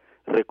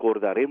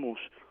recordaremos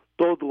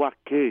todo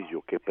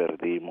aquello que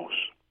perdimos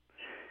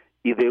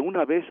y de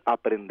una vez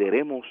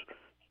aprenderemos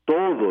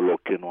todo lo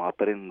que no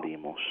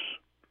aprendimos.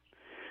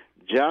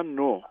 Ya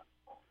no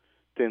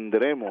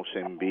tendremos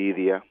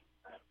envidia,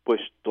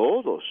 pues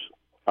todos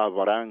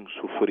habrán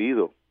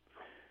sufrido.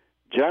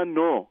 Ya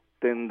no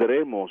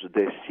tendremos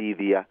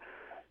desidia,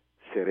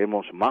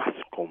 seremos más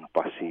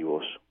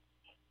compasivos.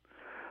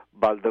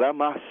 Valdrá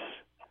más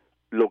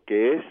lo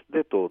que es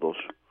de todos,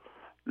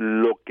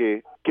 lo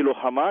que lo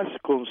jamás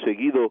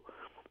conseguido,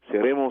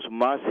 seremos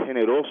más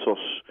generosos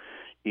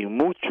y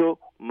mucho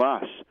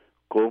más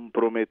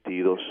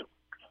comprometidos.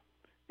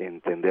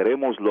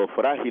 Entenderemos lo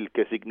frágil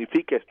que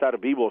significa estar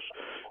vivos,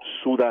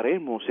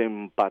 sudaremos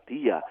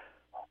empatía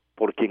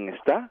por quien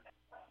está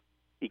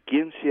y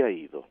quien se ha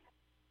ido.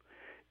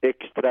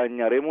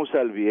 Extrañaremos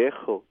al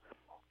viejo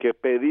que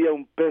pedía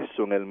un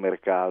peso en el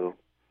mercado,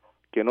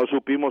 que no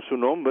supimos su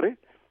nombre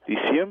y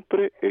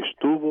siempre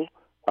estuvo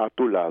a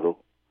tu lado.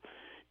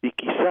 Y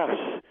quizás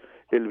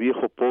el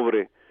viejo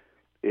pobre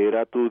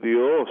era tu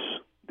Dios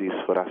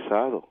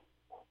disfrazado.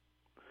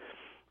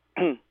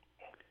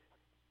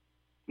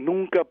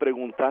 Nunca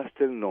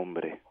preguntaste el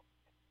nombre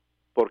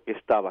porque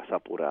estabas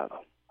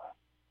apurado.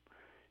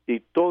 Y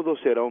todo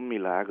será un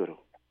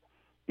milagro,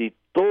 y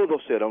todo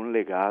será un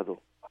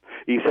legado,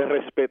 y se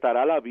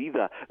respetará la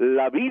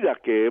vida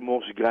que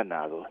hemos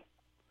ganado.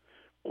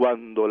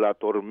 Cuando la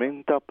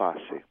tormenta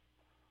pase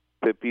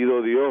te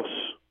pido, Dios,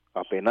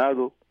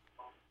 apenado,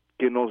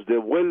 que nos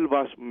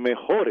devuelvas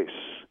mejores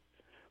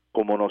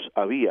como nos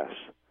habías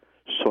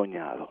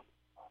soñado.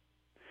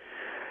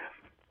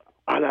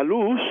 A la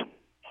luz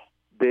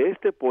de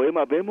este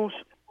poema vemos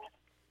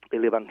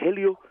el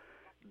evangelio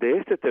de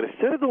este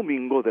tercer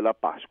domingo de la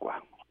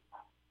Pascua.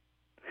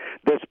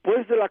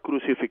 Después de la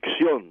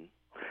crucifixión,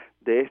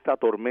 de esta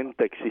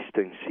tormenta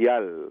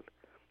existencial,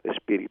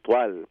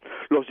 espiritual,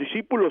 los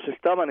discípulos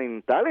estaban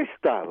en tal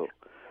estado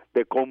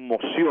de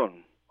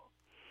conmoción,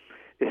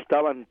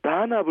 estaban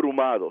tan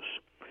abrumados,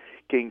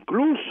 que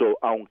incluso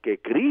aunque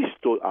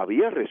Cristo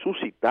había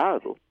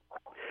resucitado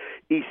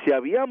y se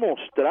había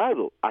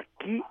mostrado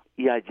aquí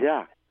y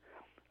allá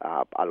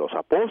a los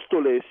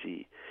apóstoles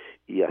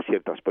y a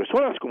ciertas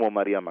personas como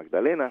María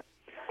Magdalena,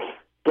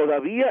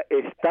 todavía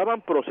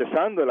estaban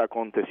procesando el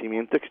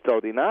acontecimiento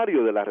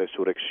extraordinario de la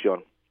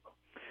resurrección.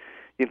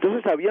 Y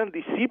entonces habían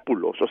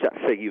discípulos, o sea,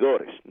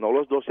 seguidores, no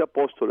los 12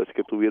 apóstoles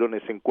que tuvieron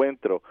ese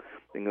encuentro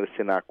en el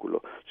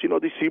cenáculo, sino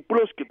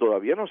discípulos que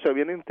todavía no se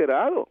habían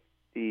enterado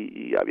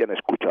y habían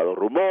escuchado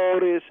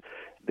rumores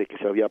de que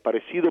se había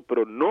aparecido,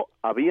 pero no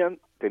habían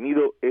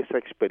tenido esa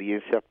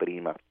experiencia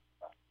prima.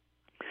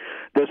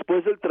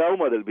 Después del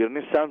trauma del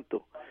Viernes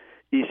Santo,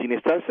 y sin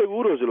estar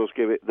seguros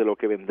de lo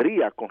que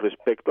vendría con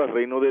respecto al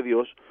reino de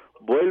Dios,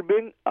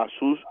 vuelven a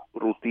sus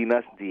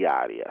rutinas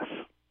diarias.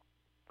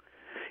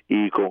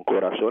 Y con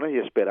corazones y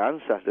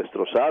esperanzas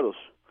destrozados,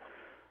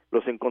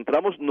 los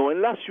encontramos no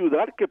en la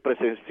ciudad que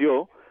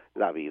presenció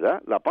la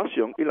vida, la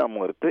pasión y la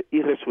muerte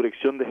y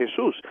resurrección de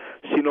Jesús,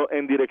 sino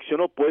en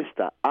dirección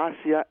opuesta,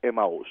 hacia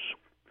Emaús.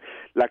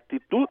 La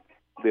actitud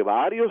de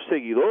varios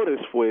seguidores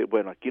fue,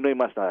 bueno, aquí no hay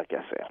más nada que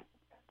hacer.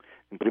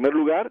 En primer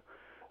lugar,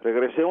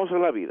 regresemos a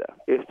la vida.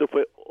 Esto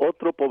fue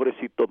otro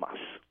pobrecito más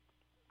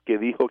que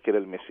dijo que era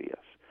el Mesías.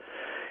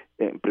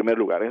 En primer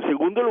lugar. En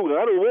segundo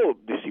lugar, hubo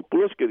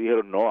discípulos que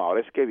dijeron, no,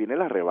 ahora es que viene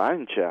la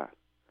revancha.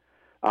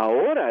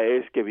 Ahora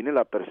es que viene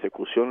la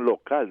persecución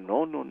local.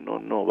 No,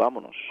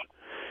 vámonos.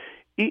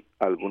 Y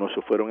algunos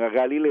se fueron a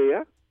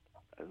Galilea,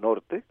 al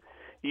norte,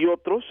 y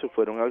otros se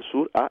fueron al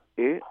sur, a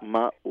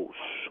Emaús.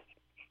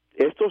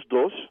 Estos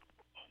dos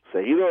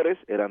seguidores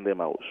eran de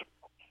Emaús.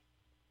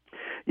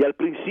 Y al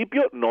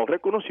principio no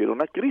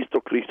reconocieron a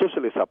Cristo. Cristo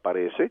se les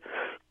aparece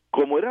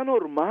como era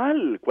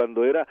normal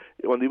cuando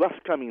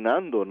ibas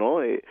caminando, ¿no?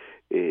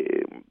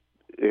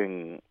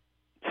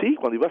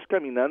 Cuando ibas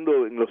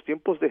caminando en los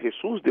tiempos de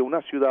Jesús, de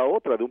una ciudad a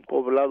otra, de un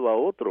poblado a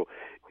otro,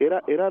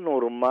 era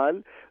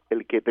normal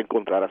el que te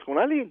encontraras con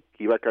alguien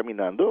que iba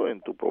caminando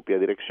en tu propia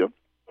dirección.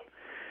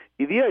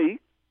 Y de ahí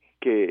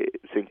que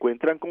se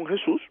encuentran con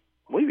Jesús,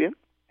 muy bien,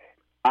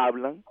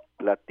 hablan,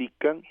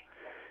 platican,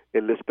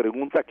 él les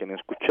pregunta qué han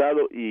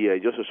escuchado y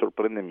ellos se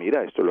sorprenden,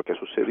 mira, esto es lo que ha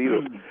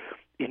sucedido.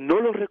 Y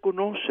no lo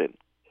reconocen.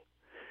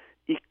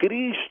 Y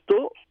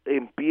Cristo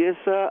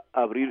empieza a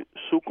abrir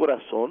su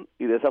corazón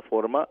y de esa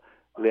forma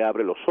le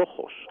abre los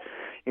ojos.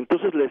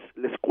 Entonces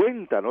les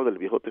cuenta, ¿no?, del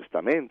Viejo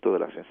Testamento, de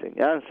las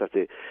enseñanzas,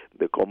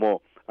 de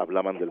cómo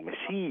hablaban del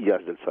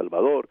Mesías, del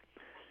Salvador.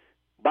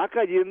 Va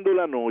cayendo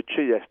la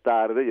noche, ya es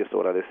tarde, ya es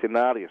hora de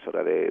cenar, ya es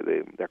hora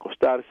de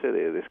acostarse,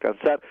 de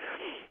descansar.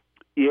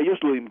 Y ellos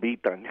lo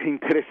invitan.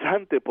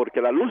 Interesante, porque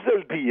a la luz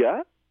del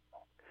día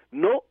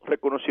no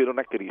reconocieron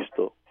a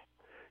Cristo.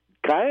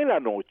 Cae la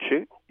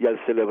noche y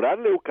al celebrar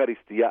la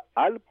Eucaristía,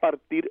 al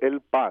partir el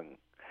pan,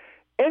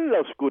 en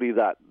la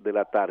oscuridad de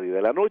la tarde y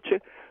de la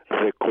noche,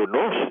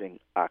 reconocen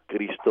a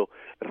Cristo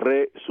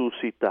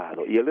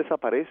resucitado. Y Él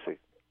desaparece.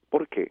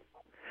 ¿Por qué?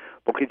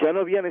 Porque ya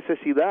no había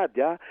necesidad,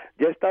 ya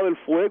estaba el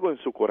fuego en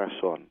su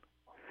corazón.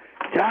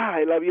 Ya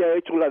Él había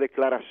hecho la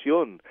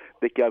declaración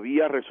de que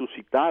había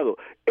resucitado.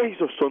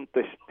 Ellos son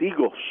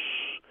testigos.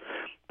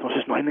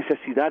 Entonces no hay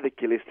necesidad de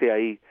que Él esté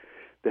ahí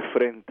de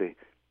frente.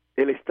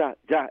 Él está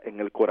ya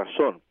en el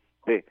corazón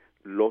de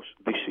los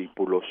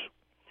discípulos.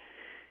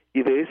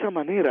 Y de esa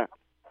manera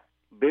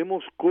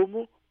vemos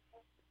cómo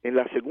en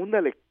la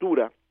segunda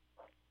lectura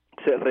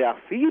se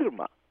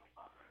reafirma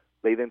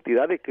la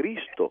identidad de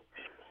Cristo.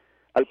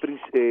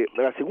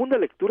 La segunda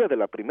lectura de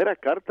la primera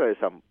carta de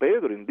San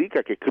Pedro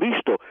indica que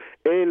Cristo,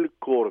 el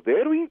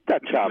Cordero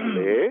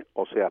intachable,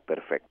 o sea,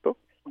 perfecto,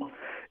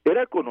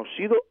 era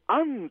conocido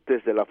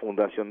antes de la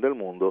fundación del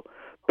mundo,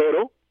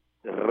 pero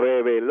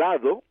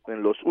revelado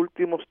en los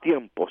últimos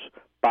tiempos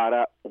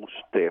para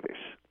ustedes.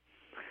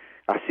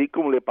 Así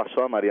como le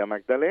pasó a María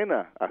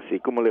Magdalena, así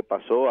como le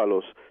pasó a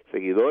los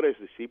seguidores,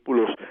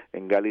 discípulos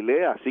en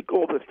Galilea, así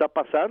como está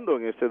pasando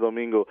en este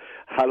domingo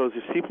a los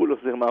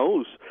discípulos de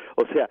Emaús.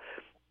 O sea,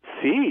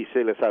 sí,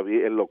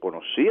 él lo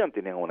conocían,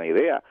 tenían una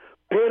idea,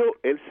 pero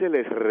Él se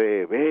les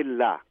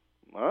revela,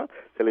 ¿no?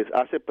 Se les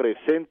hace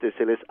presente,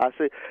 se les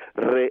hace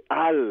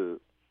real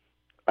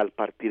al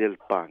partir el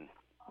pan.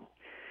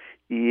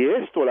 Y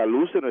esto, a la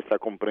luz de nuestra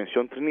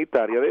comprensión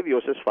trinitaria de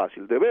Dios, es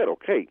fácil de ver.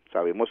 Ok,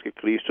 sabemos que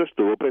Cristo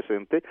estuvo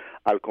presente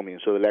al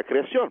comienzo de la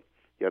creación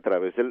y a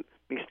través del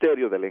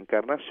misterio de la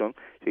encarnación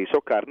se hizo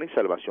carne y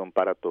salvación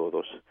para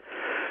todos.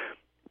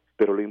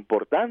 Pero lo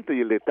importante y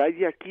el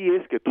detalle aquí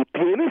es que tú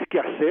tienes que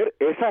hacer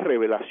esa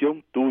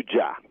revelación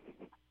tuya.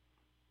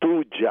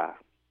 tuya,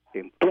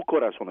 en tu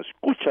corazón.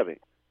 Escúchame,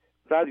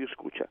 radio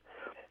escucha.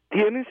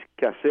 Tienes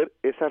que hacer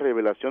esa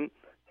revelación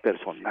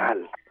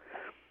personal.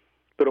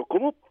 Pero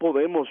 ¿cómo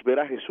podemos ver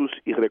a Jesús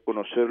y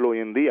reconocerlo hoy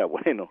en día?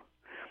 Bueno,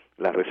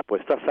 la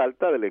respuesta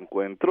salta del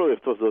encuentro de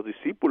estos dos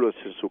discípulos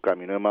en su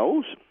camino de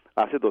Emaús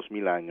hace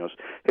 2000 años.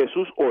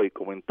 Jesús hoy,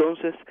 como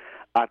entonces,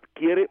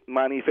 adquiere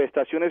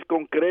manifestaciones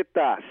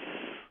concretas.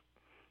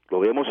 Lo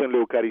vemos en la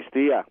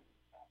Eucaristía,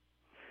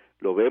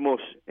 lo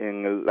vemos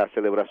en la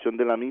celebración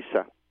de la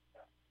misa.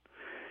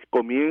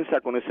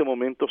 Comienza con ese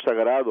momento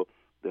sagrado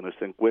de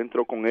nuestro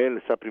encuentro con Él,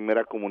 esa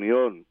primera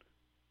comunión,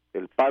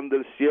 el pan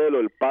del cielo,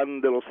 el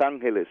pan de los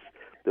ángeles,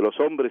 de los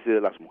hombres y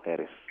de las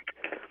mujeres.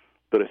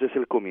 Pero ese es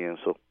el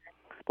comienzo,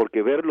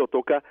 porque verlo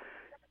toca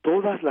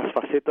todas las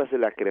facetas de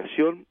la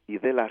creación y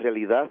de la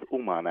realidad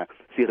humana.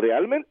 Si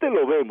realmente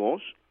lo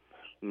vemos,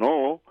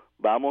 no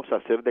vamos a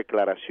hacer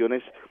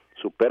declaraciones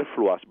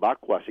superfluas,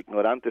 vacuas,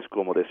 ignorantes,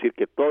 como decir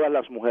que todas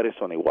las mujeres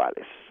son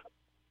iguales,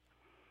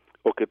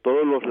 o que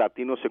todos los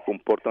latinos se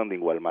comportan de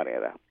igual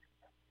manera,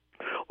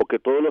 o que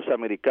todos los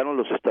americanos,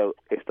 los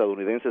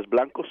estadounidenses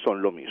blancos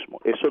son lo mismo.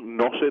 Eso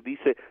no se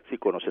dice si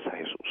conoces a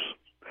Jesús.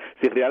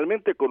 Si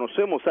realmente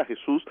conocemos a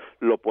Jesús,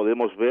 lo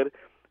podemos ver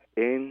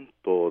en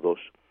todos.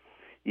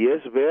 Y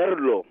es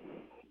verlo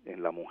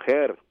en la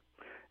mujer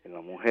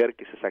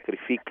que se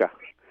sacrifica,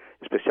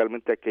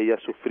 especialmente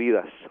aquellas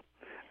sufridas,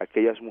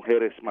 aquellas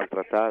mujeres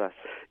maltratadas.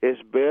 Es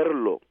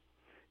verlo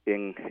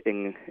en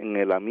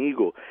el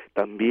amigo,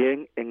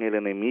 también en el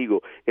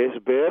enemigo.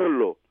 Es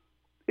verlo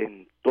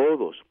en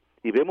todos.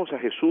 Y vemos a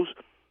Jesús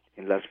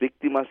en las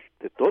víctimas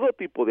de todo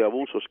tipo de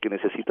abusos que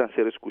necesitan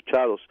ser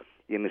escuchados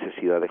y en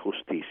necesidad de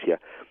justicia.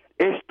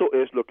 Esto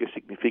es lo que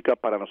significa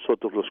para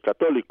nosotros los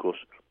católicos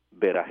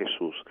ver a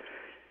Jesús.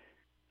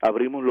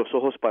 Abrimos los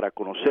ojos para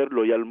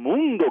conocerlo y al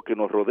mundo que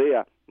nos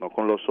rodea, no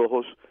con los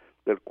ojos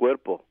del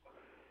cuerpo,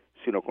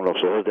 sino con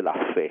los ojos de la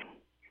fe.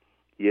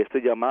 Y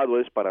este llamado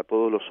es para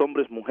todos los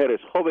hombres,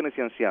 mujeres, jóvenes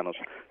y ancianos,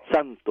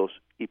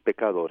 santos y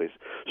pecadores.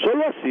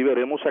 Solo así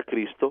veremos a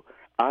Cristo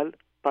al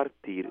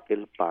partir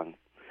el pan.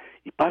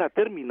 Y para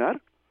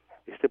terminar,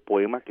 este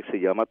poema que se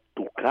llama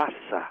Tu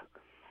casa.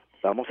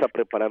 Vamos a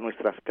preparar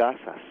nuestras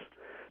casas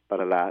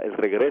para el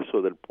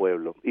regreso del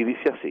pueblo. Y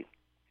dice así: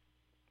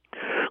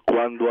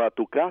 cuando a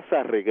tu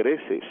casa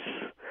regreses,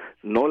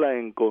 no la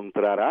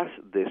encontrarás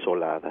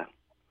desolada,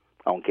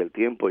 aunque el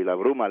tiempo y la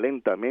bruma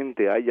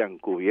lentamente hayan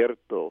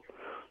cubierto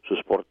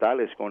sus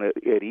portales con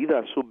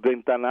heridas, sus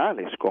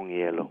ventanales con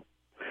hielo.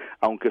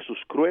 Aunque sus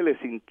crueles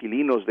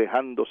inquilinos,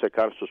 dejando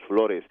secar sus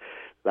flores,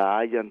 la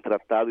hayan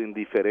tratado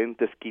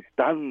indiferentes,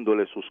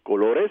 quitándole sus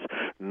colores,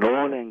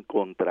 no la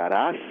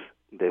encontrarás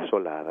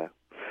desolada.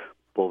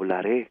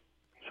 Poblaré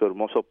su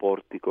hermoso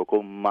pórtico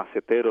con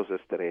maceteros de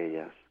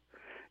estrellas.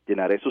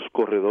 Llenaré sus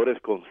corredores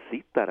con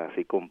cítaras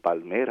y con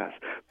palmeras.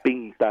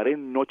 Pintaré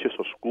en noches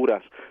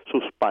oscuras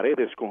sus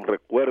paredes con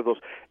recuerdos.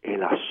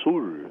 El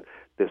azul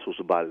de sus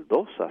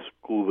baldosas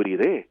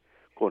cubriré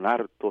con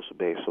hartos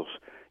besos.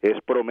 Es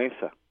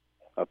promesa.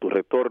 A tu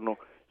retorno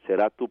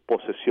será tu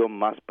posesión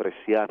más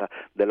preciada.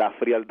 De la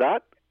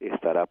frialdad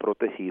estará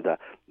protegida.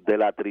 De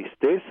la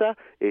tristeza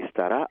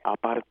estará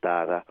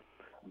apartada.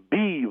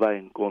 Viva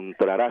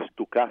encontrarás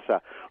tu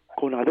casa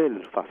con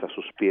adelfas a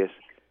sus pies.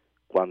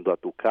 Cuando a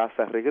tu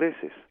casa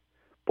regreses,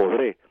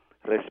 podré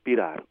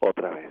respirar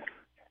otra vez.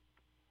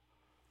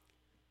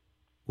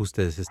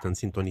 Ustedes están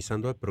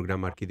sintonizando el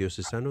programa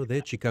arquidiocesano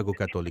de Chicago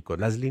Católico.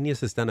 Las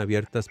líneas están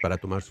abiertas para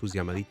tomar sus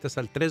llamaditas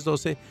al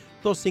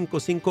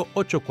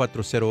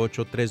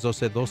 312-255-8408,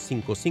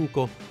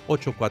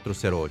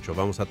 312-255-8408.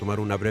 Vamos a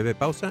tomar una breve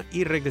pausa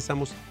y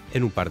regresamos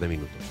en un par de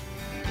minutos.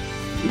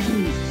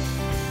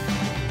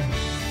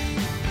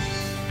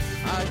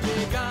 Ha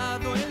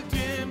llegado el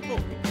tiempo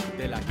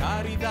de la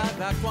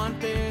caridad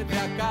acuante, de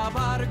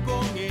acabar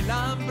con el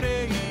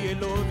hambre y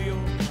el odio.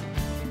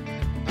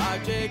 Ha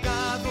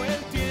llegado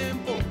el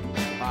tiempo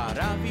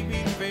para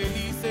vivir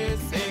felices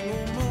en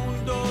un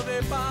mundo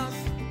de paz,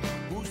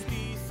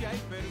 justicia y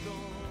perdón.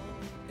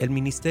 El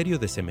Ministerio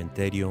de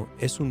Cementerio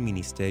es un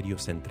ministerio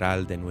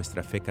central de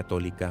nuestra fe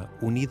católica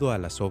unido a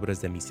las obras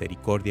de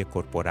misericordia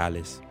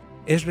corporales.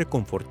 Es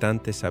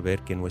reconfortante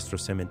saber que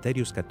nuestros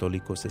cementerios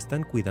católicos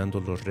están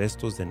cuidando los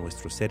restos de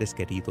nuestros seres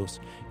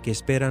queridos que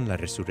esperan la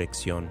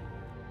resurrección.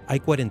 Hay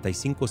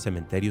 45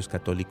 cementerios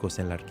católicos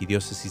en la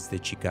Arquidiócesis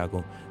de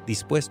Chicago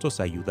dispuestos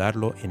a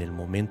ayudarlo en el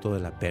momento de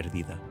la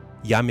pérdida.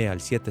 Llame al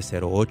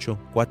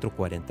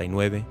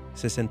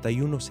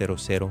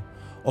 708-449-6100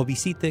 o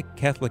visite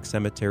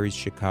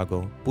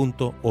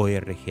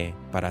catholiccemeterieschicago.org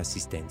para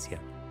asistencia.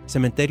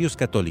 Cementerios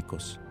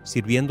Católicos,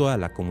 sirviendo a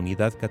la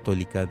comunidad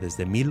católica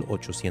desde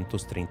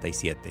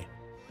 1837. De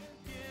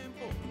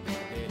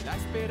la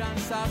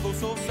esperanza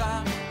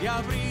gozosa de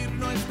abrir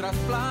nuestras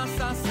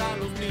plazas a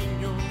los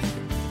niños.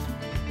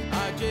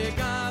 Ha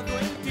llegado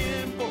el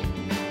tiempo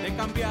de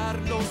cambiar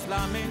los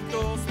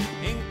lamentos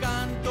en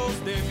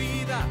cantos de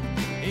vida,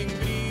 en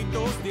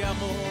gritos de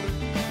amor,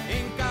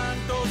 en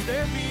cantos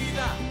de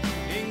vida,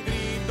 en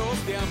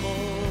gritos de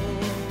amor.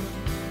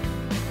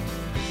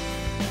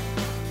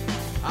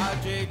 Ha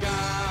llegado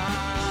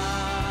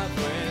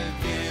el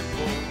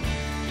tiempo,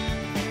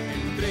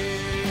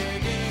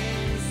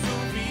 entreguen su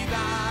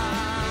vida.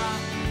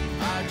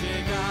 Ha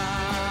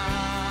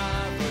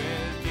llegado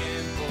el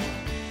tiempo.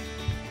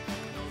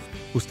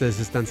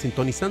 Ustedes están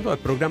sintonizando al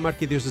programa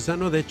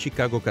arquidiocesano de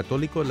Chicago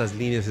Católico. Las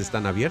líneas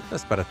están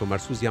abiertas para tomar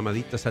sus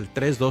llamaditas al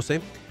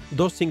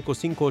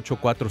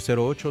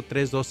 312-255-8408,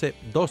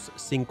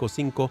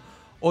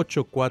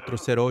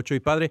 312-255-8408. Y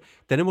padre,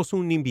 tenemos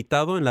un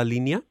invitado en la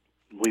línea.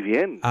 Muy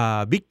bien.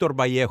 A Víctor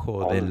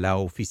Vallejo, de la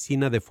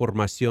Oficina de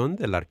Formación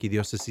de la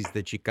Arquidiócesis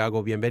de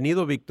Chicago.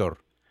 Bienvenido, Víctor.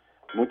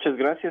 Muchas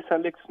gracias,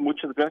 Alex.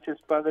 Muchas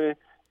gracias, padre.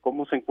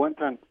 ¿Cómo se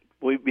encuentran?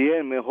 Muy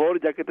bien,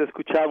 mejor ya que te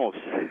escuchamos.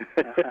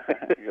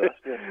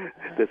 Gracias.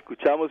 Te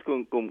escuchamos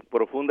con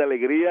profunda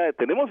alegría.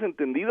 Tenemos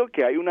entendido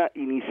que hay una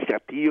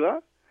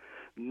iniciativa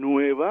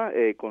nueva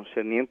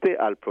concerniente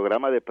al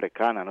programa de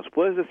Precana. ¿Nos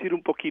puedes decir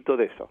un poquito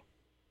de eso?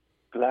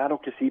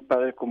 Claro que sí,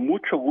 padre, con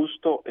mucho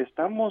gusto.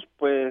 Estamos,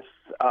 pues,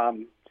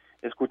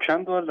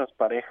 escuchando a las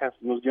parejas.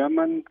 Nos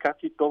llaman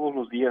casi todos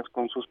los días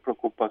con sus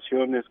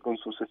preocupaciones, con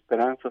sus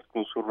esperanzas,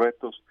 con sus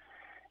retos.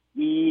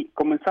 Y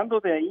comenzando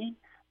de ahí,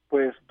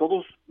 pues,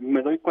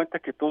 me doy cuenta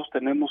que todos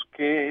tenemos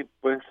que,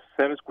 pues,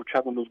 ser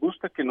escuchados. Nos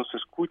gusta que nos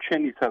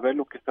escuchen y saber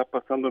lo que está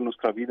pasando en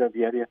nuestra vida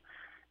diaria.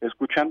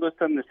 Escuchando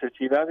estas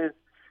necesidades,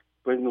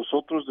 pues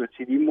nosotros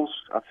decidimos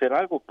hacer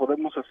algo.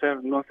 Podemos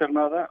no hacer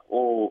nada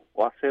o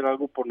hacer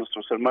algo por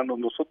nuestros hermanos.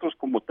 Nosotros,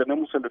 como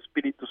tenemos el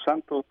Espíritu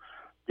Santo,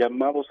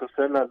 llamados a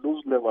ser la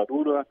luz,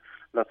 levadura,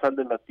 la sal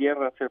de la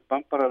tierra, hacer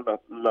pan para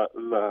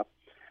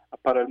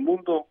para el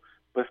mundo,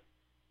 pues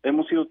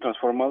hemos sido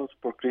transformados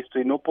por Cristo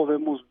y no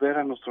podemos ver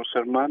a nuestros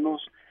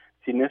hermanos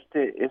sin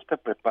esta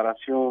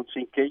preparación,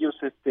 sin que ellos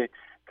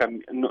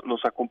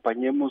los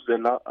acompañemos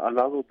al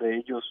lado de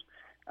ellos.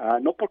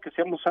 No porque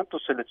seamos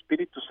santos, el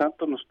Espíritu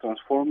Santo nos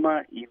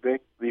transforma y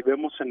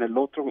vivemos en el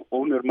otro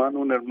un hermano,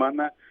 una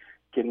hermana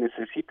que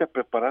necesita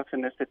prepararse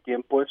en este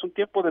tiempo. Es un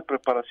tiempo de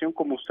preparación,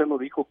 como usted lo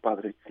dijo,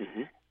 padre.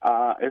 Uh-huh.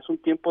 Es un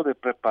tiempo de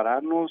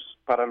prepararnos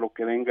para lo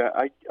que venga.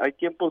 Hay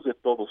tiempos de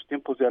todos,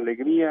 tiempos de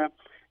alegría,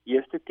 y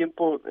este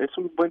tiempo es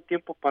un buen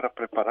tiempo para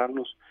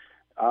prepararnos.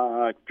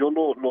 Yo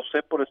lo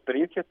sé por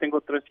experiencia.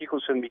 Tengo 3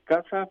 hijos en mi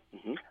casa.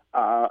 Uh-huh.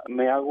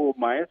 Me hago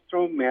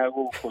maestro, me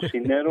hago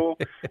cocinero,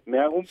 me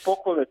hago un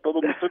poco de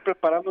todo. Me estoy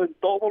preparando en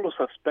todos los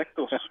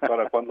aspectos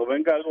para cuando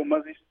venga algo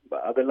más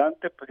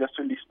adelante, pues ya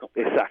estoy listo.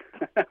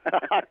 Exacto.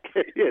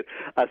 Qué bien.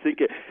 Así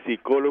que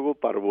psicólogo,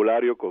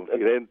 parvulario,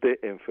 confidente,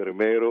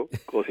 enfermero,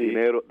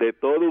 cocinero, sí, de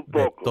todo un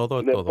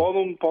poco. De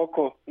todo un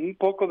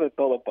poco de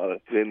todo,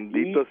 padre.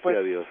 Bendito pues,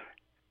 sea Dios.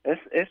 Es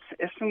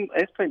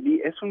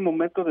un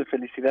momento de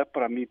felicidad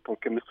para mí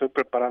porque me estoy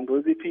preparando.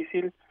 Es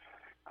difícil,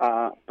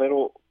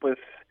 pero pues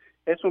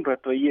es un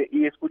reto.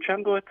 Y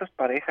escuchando a estas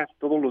parejas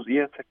todos los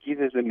días aquí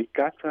desde mi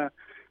casa,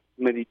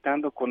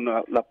 meditando con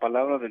la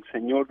palabra del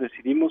Señor,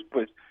 decidimos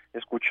pues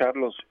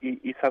escucharlos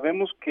y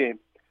sabemos que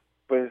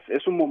pues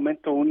es un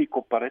momento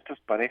único para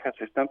estas parejas.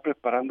 Se están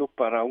preparando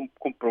para un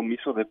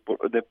compromiso de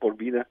por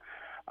vida.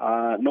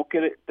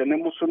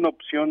 Tenemos una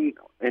opción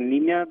en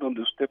línea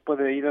donde usted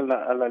puede ir a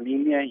la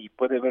línea y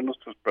puede ver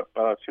nuestras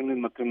preparaciones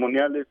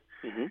matrimoniales.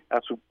 Uh-huh. a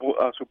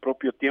su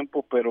propio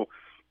tiempo, pero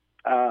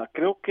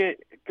creo que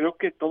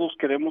todos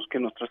queremos que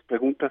nuestras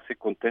preguntas se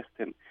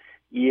contesten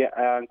y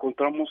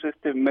encontramos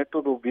este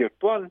método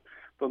virtual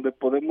donde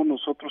podemos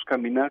nosotros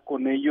caminar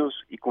con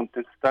ellos y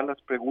contestar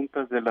las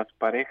preguntas de las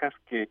parejas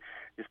que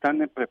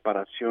están en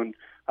preparación.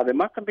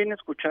 Además, también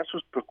escuchar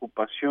sus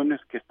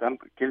preocupaciones qué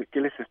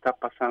les está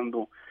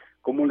pasando,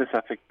 cómo les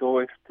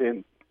afectó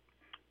este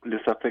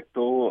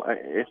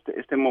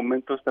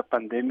momento, esta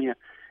pandemia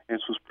en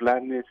sus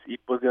planes, y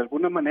pues de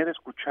alguna manera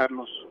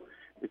escucharlos,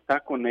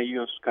 estar con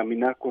ellos,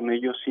 caminar con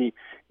ellos. Y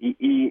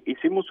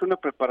hicimos una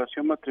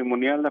preparación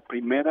matrimonial, la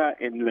primera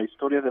en la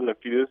historia de la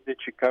Arquidiócesis de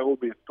Chicago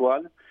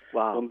virtual.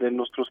 Wow. Donde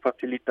nuestros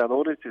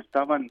facilitadores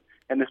estaban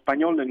en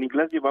español, en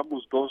inglés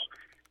llevamos 2,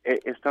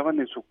 estaban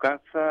en su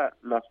casa,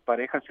 las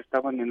parejas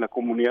estaban en la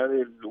comunidad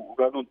del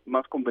lugar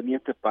más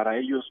conveniente para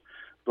ellos,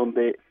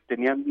 donde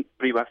tenían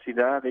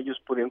privacidad,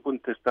 ellos podían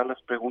contestar las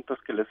preguntas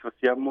que les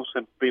hacíamos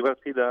en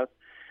privacidad,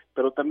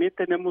 pero también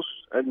tenemos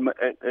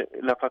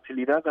la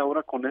facilidad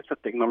ahora con esta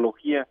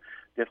tecnología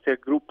de hacer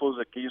grupos,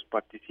 de que ellos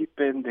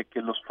participen, de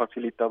que los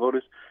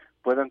facilitadores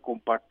puedan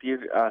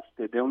compartir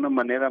de una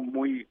manera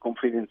muy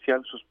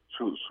confidencial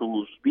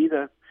sus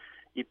vidas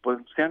y pues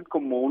sean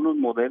como unos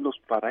modelos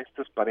para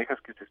estas parejas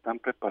que se están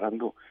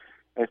preparando.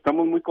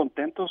 Estamos muy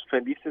contentos,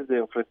 felices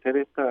de ofrecer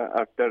esta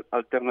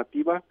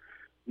alternativa.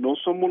 No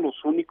somos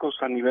los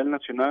únicos a nivel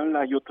nacional,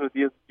 hay otras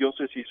 10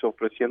 diócesis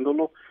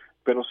ofreciéndolo,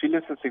 pero sí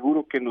les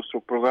aseguro que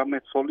nuestro programa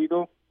es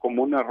sólido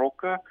como una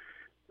roca.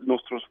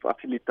 Nuestros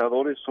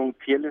facilitadores son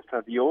fieles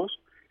a Dios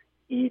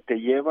y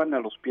te llevan a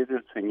los pies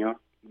del Señor.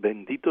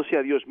 Bendito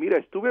sea Dios. Mira,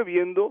 estuve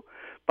viendo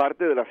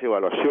parte de las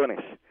evaluaciones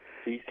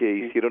que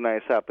hicieron a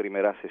esa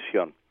primera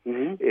sesión.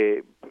 Uh-huh.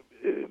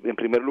 En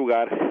primer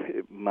lugar,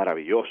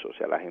 maravilloso, o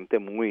sea, la gente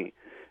muy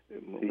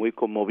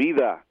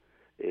conmovida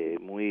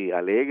muy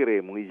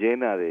alegre, muy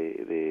llena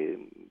de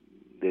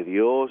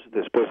Dios.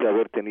 Después de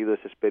haber tenido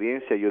esa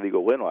experiencia, yo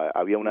digo, bueno,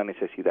 había una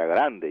necesidad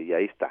grande y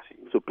ahí está,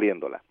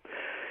 supliéndola.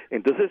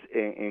 Entonces,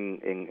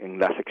 en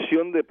la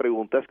sección de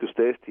preguntas que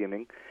ustedes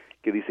tienen,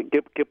 que dicen,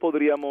 ¿qué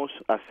podríamos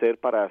hacer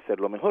para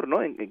hacerlo mejor?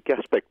 ¿No? ¿En qué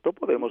aspecto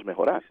podemos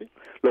mejorar?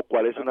 Lo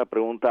cual es una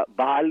pregunta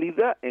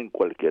válida en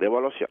cualquier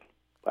evaluación,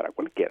 para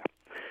cualquiera.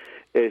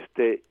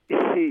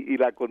 Y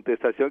la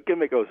contestación que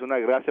me causó una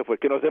gracia fue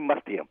que nos den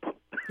más tiempo.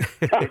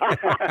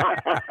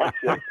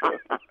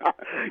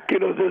 Que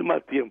nos den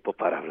más tiempo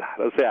para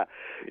hablar. O sea,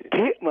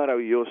 qué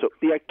maravilloso.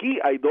 Y aquí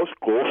hay dos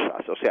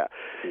cosas, o sea,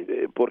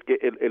 porque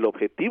el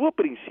objetivo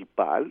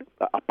principal,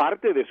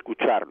 aparte de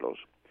escucharlos,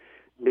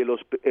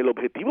 el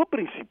objetivo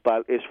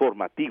principal es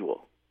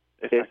formativo.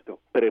 Exacto. Es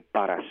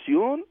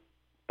preparación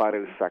para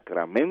el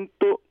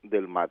sacramento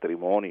del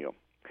matrimonio.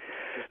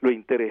 Lo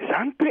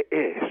interesante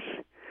es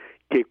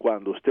que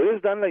cuando ustedes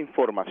dan la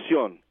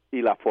información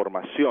y la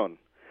formación,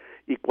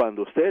 y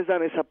cuando ustedes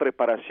dan esa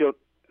preparación,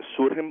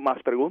 surgen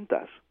más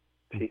preguntas.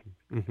 Sí,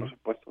 por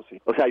supuesto,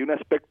 sí. O sea, hay un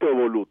aspecto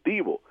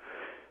evolutivo,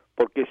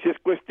 porque si es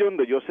cuestión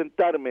de yo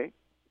sentarme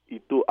y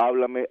tú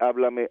háblame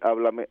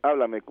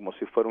como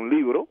si fuera un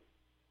libro,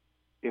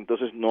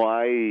 entonces no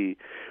hay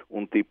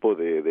un tipo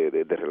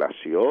de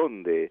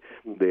relación, de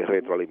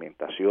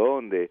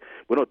retroalimentación,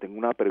 bueno, tengo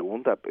una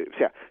pregunta, o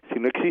sea, si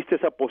no existe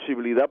esa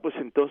posibilidad, pues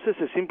entonces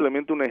es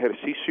simplemente un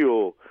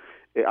ejercicio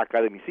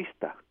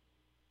academicista.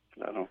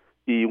 Claro.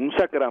 Y un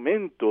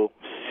sacramento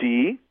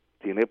sí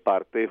tiene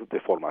parte de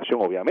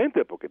formación,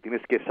 obviamente, porque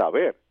tienes que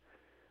saber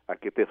a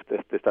qué te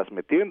estás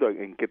metiendo,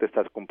 en qué te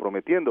estás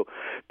comprometiendo,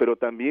 pero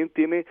también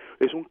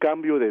es un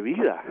cambio de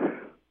vida.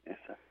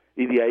 Exacto.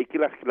 Y de ahí que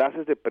las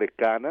clases de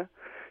precana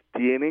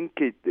tienen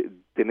que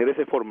tener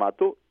ese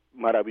formato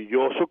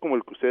maravilloso como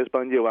el que ustedes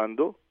van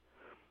llevando,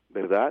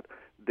 ¿verdad?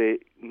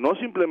 De no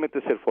simplemente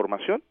ser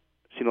formación,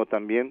 sino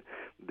también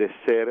de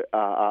ser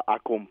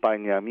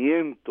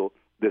acompañamiento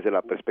desde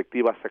la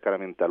perspectiva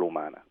sacramental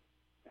humana.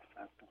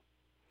 Exacto.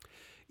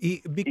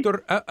 Y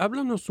Víctor,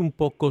 háblanos un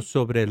poco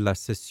sobre las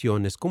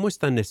sesiones, cómo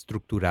están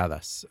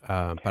estructuradas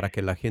para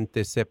que la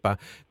gente sepa,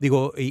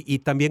 y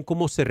también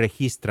cómo se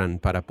registran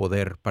para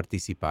poder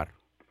participar.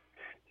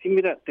 Sí,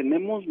 mira,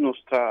 tenemos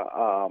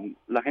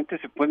la gente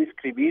se puede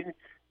inscribir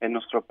en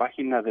nuestra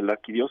página de la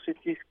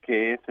arquidiócesis,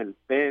 que es el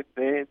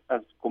pb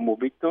como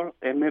Víctor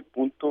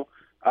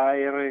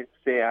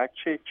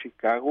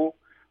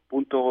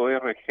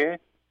m.archchicago.org,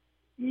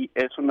 y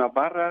es una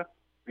barra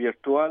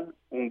virtual,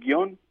 un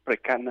guión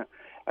precana.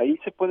 Ahí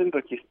se pueden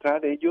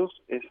registrar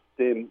ellos.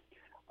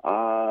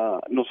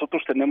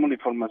 Nosotros tenemos la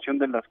información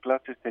de las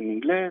clases en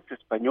inglés,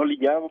 español, y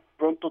ya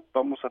pronto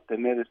vamos a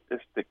tener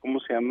 ¿cómo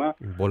se llama?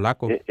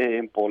 Polaco.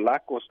 En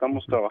polaco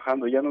estamos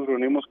trabajando. Ya nos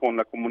reunimos con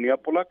la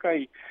comunidad polaca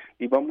y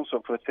vamos a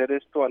ofrecer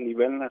esto a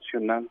nivel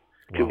nacional.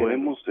 Que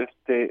queremos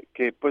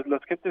que pues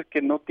las gentes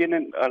que no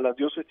tienen, a las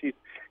diócesis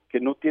que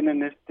no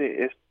tienen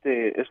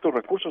estos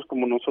recursos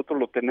como nosotros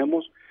lo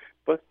tenemos,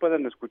 pues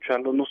pueden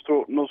escucharlo.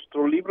 Nuestro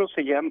libro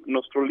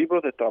nuestro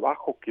libro de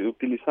trabajo que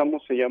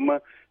utilizamos se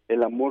llama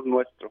El Amor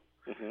Nuestro.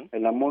 Uh-huh.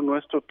 El amor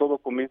nuestro, todo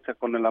comienza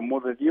con el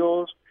amor de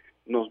Dios,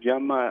 nos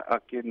llama a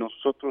que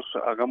nosotros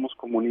hagamos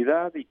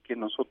comunidad y que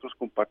nosotros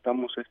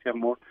compartamos ese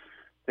amor.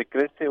 Se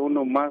crece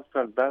uno más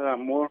al dar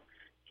amor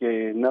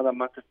que nada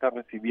más está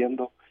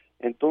recibiendo.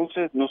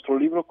 Entonces, nuestro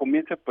libro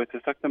comienza pues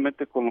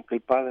exactamente con lo que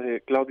el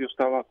padre Claudio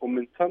estaba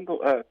comentando,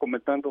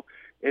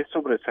 es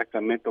sobre el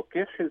sacramento.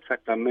 ¿Qué es el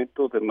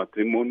sacramento del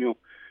matrimonio?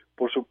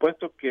 Por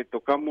supuesto que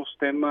tocamos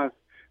temas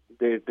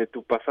de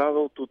tu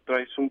pasado, tú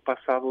traes un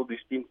pasado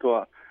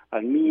distinto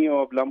al mío,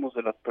 hablamos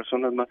de las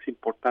personas más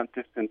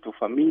importantes en tu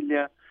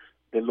familia,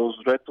 de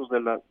los retos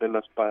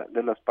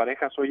de las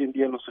parejas hoy en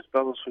día en los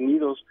Estados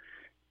Unidos,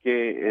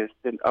 que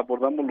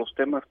abordamos los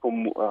temas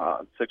como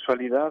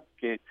sexualidad,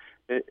 que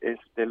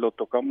lo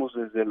tocamos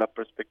desde la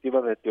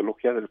perspectiva de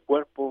teología del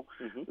cuerpo.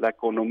 Uh-huh. La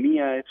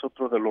economía es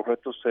otro de los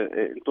retos.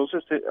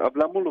 Entonces,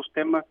 hablamos los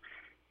temas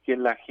que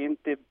la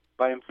gente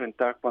va a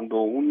enfrentar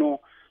cuando uno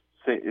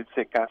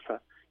se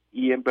casa.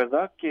 Y en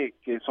verdad que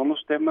son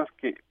los temas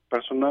que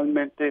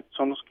personalmente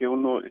son los que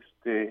uno,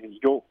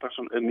 yo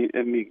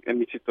en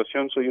mi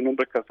situación soy un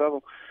hombre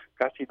casado,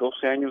 casi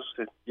 12 años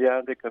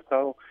ya de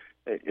casado.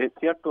 Es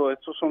cierto,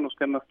 estos son los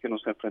temas que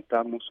nos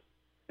enfrentamos.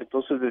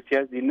 Entonces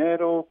decías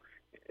dinero,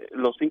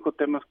 los 5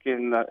 temas que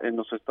en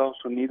los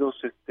Estados Unidos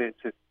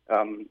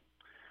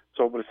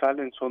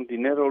sobresalen son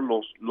dinero,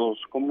 los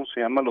 ¿cómo se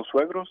llama? Los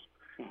suegros.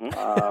 Uh-huh.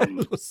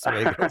 Los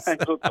suegros.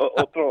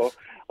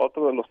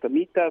 otro de los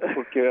temitas,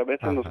 porque a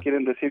veces nos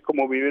quieren decir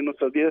cómo vivir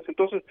nuestras vidas.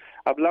 Entonces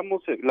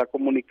hablamos de la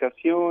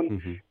comunicación.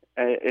 Uh-huh.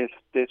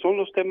 Son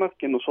los temas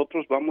que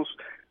nosotros vamos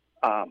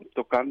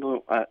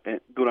tocando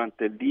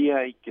durante el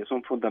día y que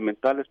son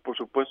fundamentales. Por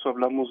supuesto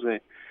hablamos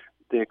de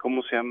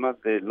cómo se llama,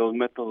 de los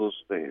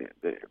métodos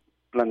de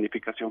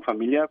planificación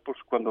familiar, pues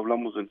cuando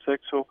hablamos del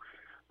sexo,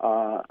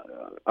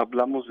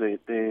 hablamos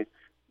de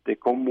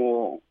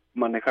cómo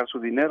manejar su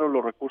dinero.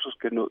 Los recursos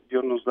que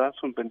Dios nos da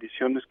son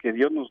bendiciones que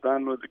Dios nos da,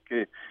 no es de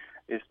que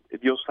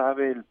Dios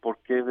sabe el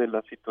porqué de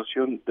la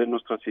situación, de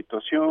nuestra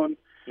situación.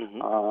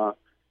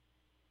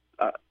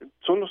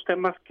 Son los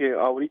temas que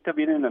ahorita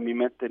vienen a mi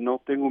mente.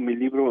 No tengo mi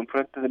libro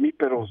enfrente de mí,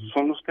 pero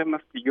son los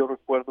temas que yo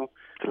recuerdo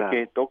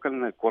que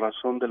tocan el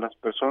corazón de las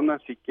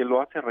personas y que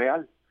lo hace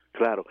real.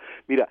 Claro.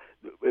 Mira,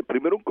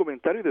 primero un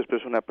comentario y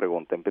después una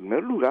pregunta. En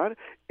primer lugar,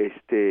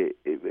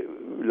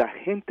 la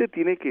gente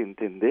tiene que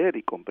entender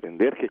y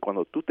comprender que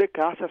cuando tú te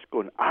casas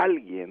con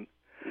alguien,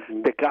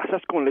 te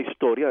casas con la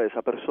historia de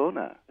esa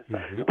persona.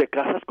 Te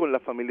casas con la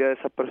familia de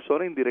esa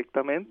persona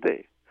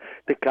indirectamente.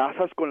 Te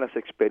casas con las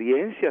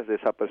experiencias de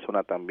esa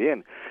persona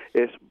también.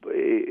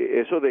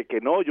 Eso de que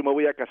no, yo me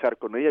voy a casar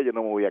con ella, yo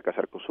no me voy a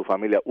casar con su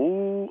familia.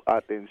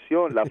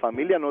 Atención, la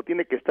familia no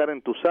tiene que estar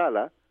en tu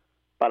sala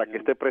para que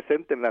esté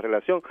presente en la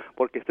relación,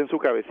 porque está en su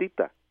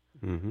cabecita.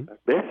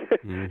 ¿Ves?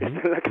 Está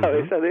en la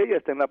cabeza de ella,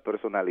 está en la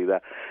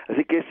personalidad.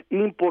 Así que es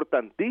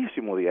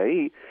importantísimo de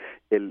ahí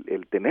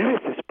el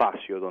tener ese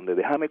espacio donde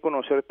déjame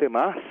conocerte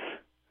más,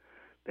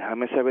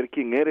 déjame saber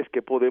quién eres,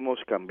 qué podemos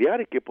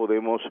cambiar y qué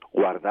podemos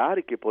guardar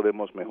y qué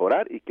podemos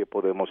mejorar y qué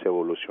podemos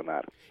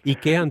evolucionar. Y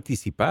qué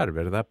anticipar,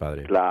 ¿verdad,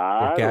 padre?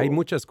 Claro. Porque hay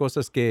muchas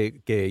cosas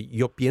que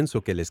yo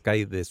pienso que les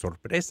cae de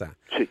sorpresa,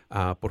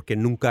 porque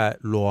nunca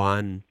lo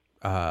han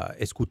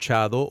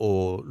escuchado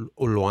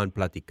o lo han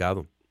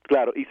platicado.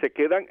 Claro, y se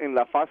quedan en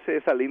la fase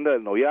esa linda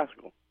del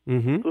noviazgo,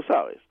 tú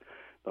sabes,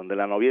 donde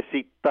la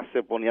noviecita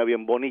se ponía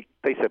bien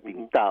bonita y se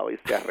pintaba y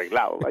se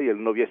arreglaba, y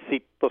el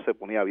noviecito se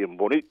ponía bien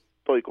bonito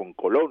y con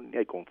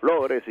colonia y con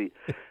flores y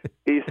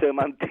se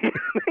mantienen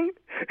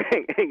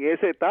en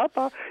esa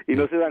etapa y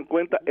no se dan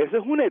cuenta. Eso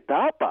es una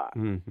etapa.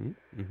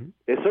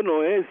 Eso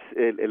no es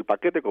el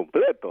paquete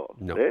completo.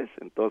 No. ¿Ves?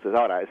 Entonces,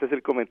 ahora, ese es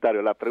el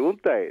comentario. La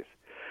pregunta es,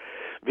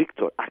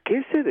 Víctor, ¿a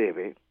qué se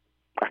debe?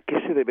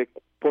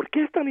 ¿Por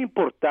qué es tan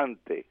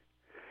importante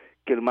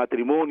que el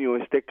matrimonio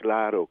esté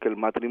claro, que el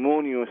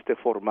matrimonio esté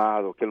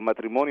formado, que el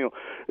matrimonio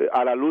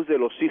a la luz de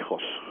los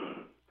hijos,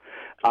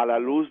 a la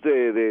luz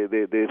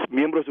de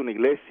miembros de una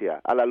iglesia,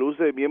 a la luz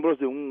de miembros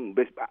de un...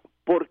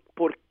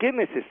 ¿Por qué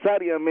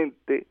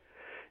necesariamente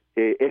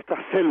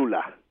esta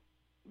célula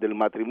del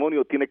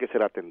matrimonio tiene que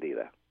ser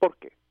atendida? ¿Por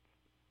qué?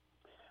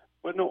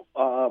 Bueno,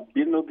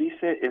 bien lo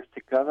dice,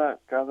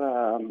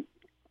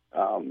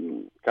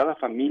 cada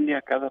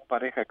familia, cada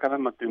pareja, cada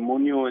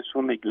matrimonio es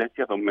una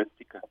iglesia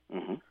doméstica,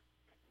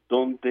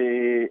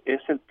 donde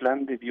es el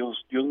plan de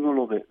Dios. Dios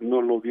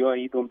nos lo dio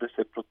ahí, donde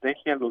se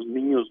protege a los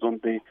niños,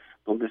 donde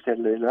se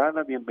le da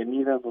la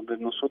bienvenida, donde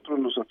nosotros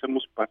nos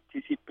hacemos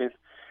partícipes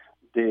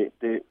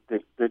de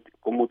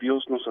como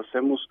Dios, nos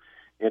hacemos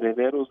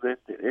herederos de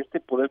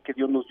este poder que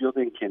Dios nos dio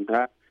de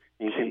engendrar.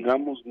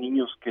 Engendramos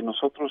niños que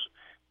nosotros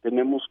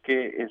tenemos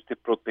que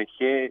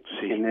proteger,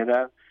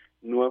 generar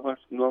nuevas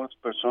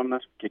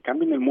personas que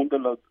cambien el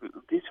mundo.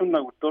 Dice un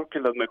autor que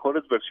las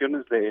mejores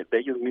versiones de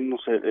ellos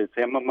mismos se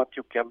llama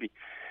Matthew Kelly,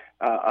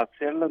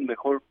 hacerlas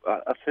mejor,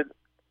 hacer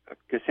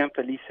que sean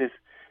felices.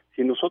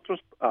 Si nosotros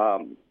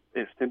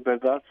en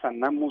verdad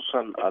sanamos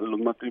a los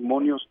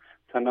matrimonios,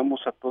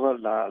 sanamos a toda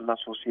la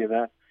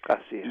sociedad.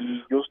 Así es.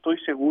 Y yo estoy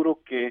seguro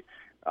que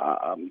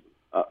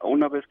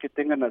una vez que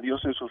tengan a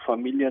Dios en sus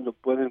familias, lo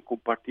pueden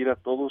compartir a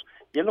todos.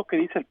 Y es lo que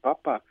dice el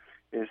Papa.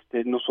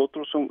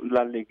 Nosotros somos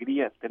la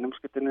alegría, tenemos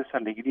que tener esa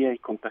alegría y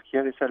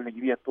contagiar esa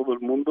alegría a todo el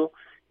mundo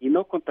y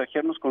no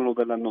contagiarnos con lo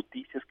de las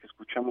noticias que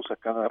escuchamos a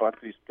cada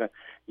rato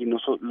y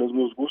nos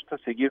gusta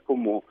seguir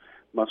como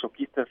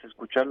masoquistas,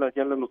 escucharlas,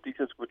 ya las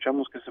noticias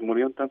escuchamos que se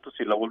murieron tantos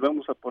y la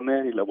volvemos a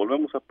poner y la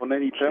volvemos a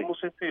poner y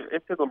traemos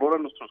este dolor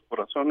a nuestros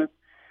corazones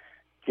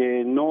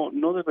que no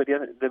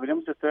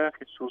deberíamos de traer a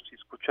Jesús y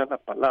escuchar la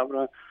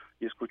palabra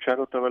y escuchar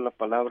otra vez la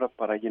palabra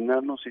para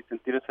llenarnos y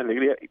sentir esa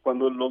alegría. Y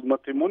cuando los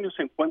matrimonios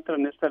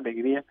encuentran esta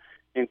alegría,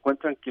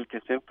 encuentran que el que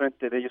está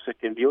enfrente de ellos, el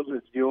que Dios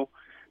les dio,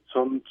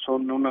 son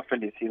una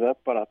felicidad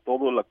para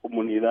toda la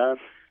comunidad,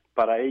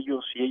 para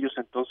ellos, y ellos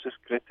entonces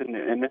crecen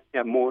en este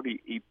amor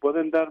y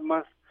pueden dar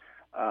más.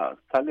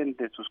 Salen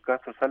de sus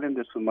casas, salen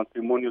de sus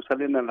matrimonios,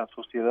 salen a la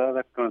sociedad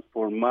a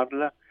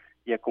transformarla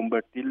y a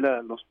convertirla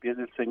a los pies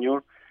del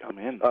Señor.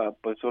 Amén.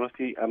 Pues ahora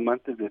sí,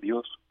 amantes de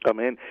Dios.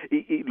 Amén.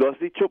 Y lo has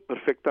dicho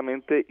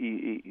perfectamente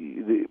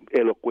y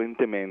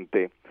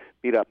elocuentemente.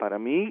 Mira, para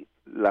mí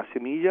la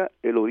semilla,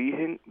 el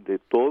origen de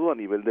todo a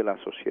nivel de la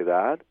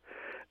sociedad,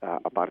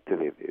 aparte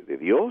de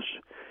Dios,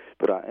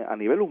 pero a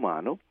nivel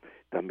humano,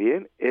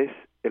 también es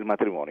el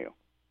matrimonio.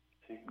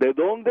 Sí. ¿De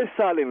dónde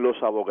salen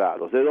los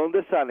abogados? ¿De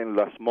dónde salen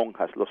las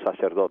monjas, los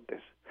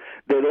sacerdotes?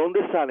 ¿De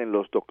dónde salen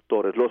los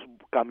doctores, los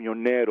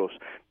camioneros?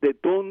 ¿De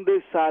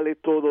dónde sale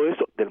todo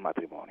eso? Del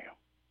matrimonio.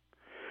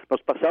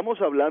 Nos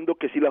pasamos hablando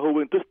que si la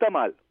juventud está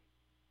mal,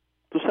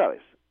 tú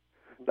sabes,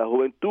 la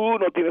juventud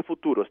no tiene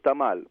futuro, está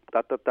mal,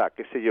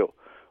 qué sé yo.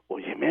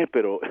 Óyeme,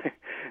 pero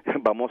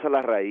vamos a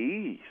la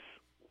raíz,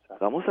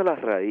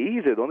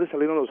 ¿de dónde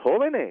salieron los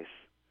jóvenes?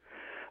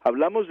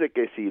 Hablamos de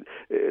que si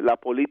la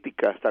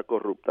política está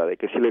corrupta, de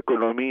que si la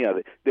economía,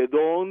 de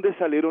dónde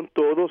salieron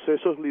todos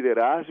esos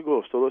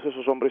liderazgos, todos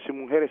esos hombres y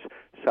mujeres,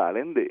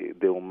 salen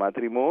de un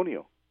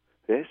matrimonio,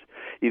 ¿ves?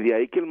 Y de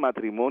ahí que el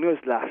matrimonio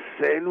es la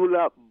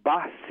célula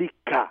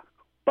básica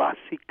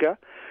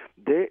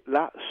de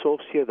la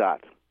sociedad.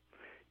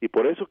 Y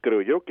por eso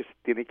creo yo que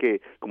tiene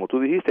que, como tú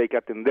dijiste, hay que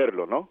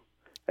atenderlo, ¿no?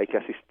 Hay que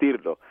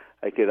asistirlo,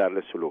 hay que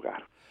darle su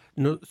lugar.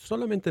 No,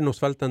 solamente nos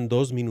faltan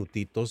 2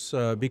 minutitos.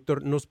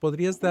 Víctor, ¿nos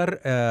podrías dar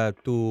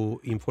tu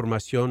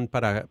información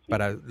para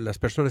las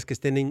personas que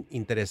estén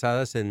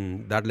interesadas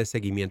en darle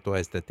seguimiento a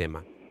este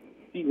tema?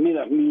 Sí,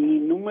 mira, mi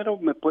número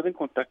me pueden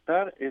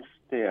contactar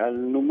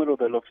al número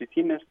de la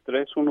oficina es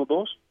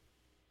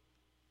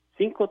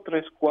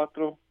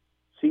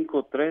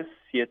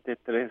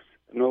 312-534-5373.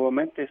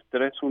 Nuevamente es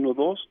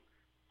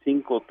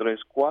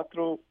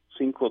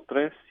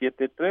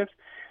 312-534-5373.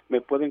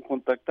 Me pueden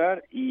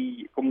contactar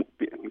y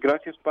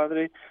gracias,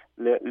 Padre,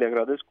 le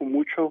agradezco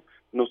mucho.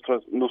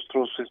 Nuestros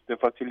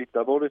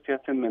facilitadores se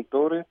hacen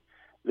mentores,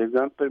 les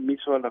dan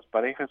permiso a las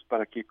parejas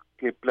para que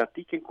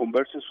platiquen,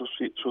 conversen sus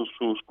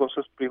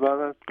cosas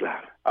privadas,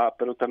 Claro.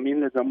 Pero también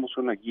les damos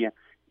una guía.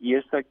 Y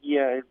esta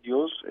guía es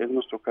Dios, es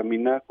nuestro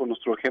caminar, con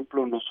nuestro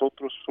ejemplo.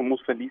 Nosotros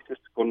somos felices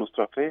con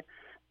nuestra fe,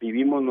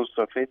 vivimos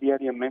nuestra fe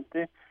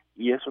diariamente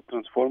y eso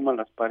transforma a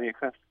las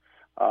parejas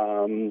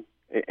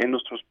en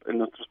nuestros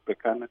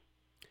pecados.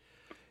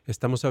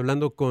 Estamos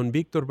hablando con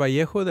Víctor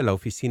Vallejo de la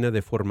Oficina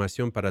de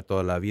Formación para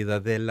toda la Vida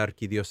de la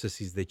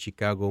Arquidiócesis de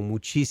Chicago.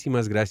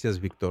 Muchísimas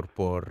gracias, Víctor,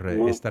 por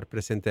estar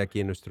presente aquí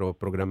en nuestro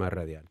programa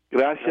radial.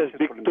 Gracias,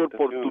 Víctor,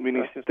 por tu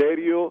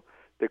ministerio.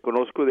 Te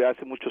conozco de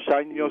hace muchos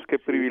años. Qué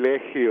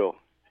privilegio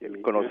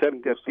el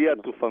conocerte a ti, a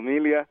tu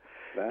familia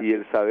y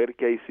el saber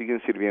que ahí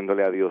siguen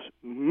sirviéndole a Dios.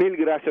 Mil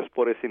gracias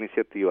por esa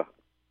iniciativa.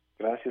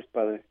 Gracias,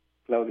 Padre.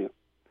 Claudio.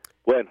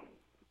 Bueno,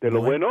 de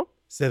lo bueno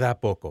se da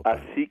poco.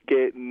 Así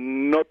que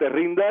no te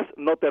rindas,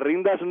 nunca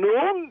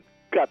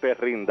te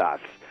rindas.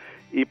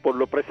 Y por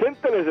lo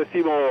presente les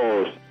decimos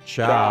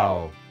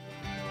chao.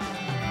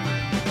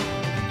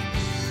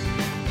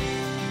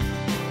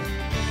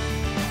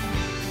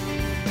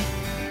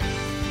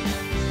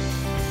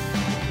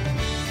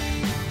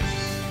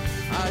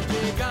 Ha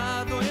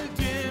llegado el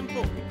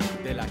tiempo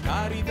de la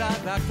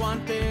caridad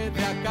acuante,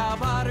 de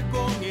acabar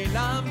con el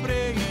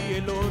hambre y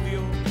el odio.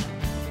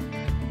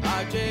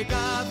 Ha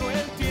llegado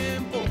el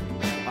tiempo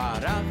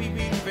para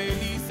vivir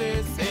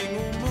felices en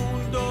un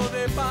mundo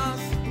de paz,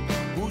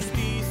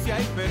 justicia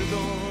y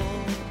perdón.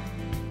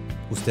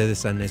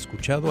 Ustedes han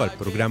escuchado al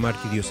programa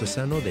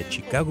arquidiocesano de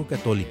Chicago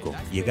Católico,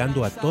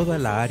 llegando a toda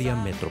la área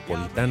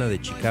metropolitana de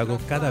Chicago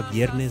cada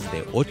viernes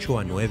de 8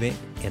 a 9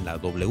 en la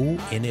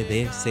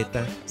WNDZ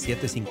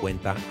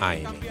 750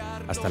 AM.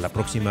 Hasta la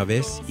próxima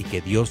vez y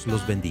que Dios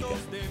los bendiga.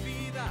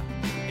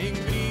 En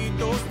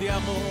gritos de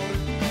amor,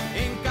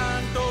 en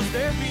cantos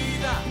de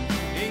vida,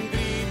 en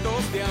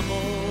gritos de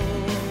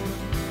amor.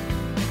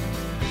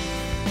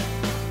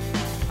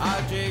 Ha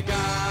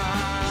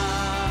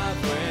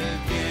llegado el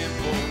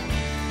tiempo,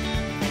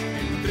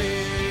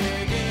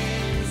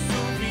 entreguen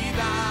su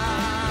vida.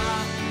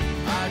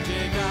 Ha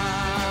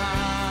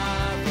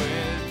llegado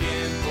el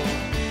tiempo,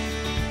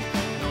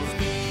 nos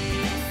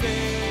dice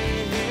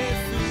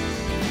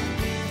Jesús.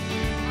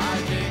 Ha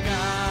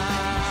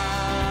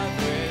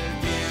llegado el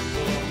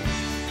tiempo,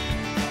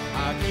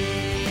 aquí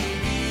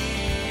y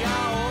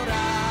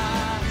ahora.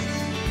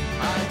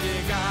 Ha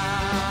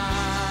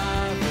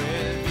llegado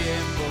el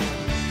tiempo,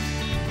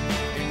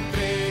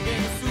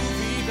 entreguen su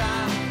vida,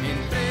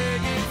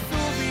 entreguen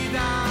su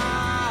vida.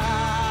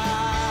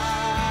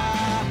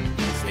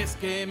 Si es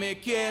que me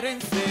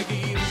quieren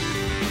seguir.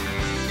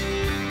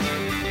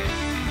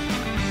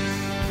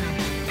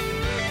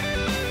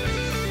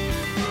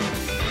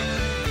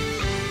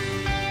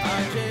 Ha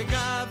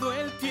llegado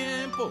el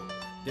tiempo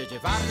de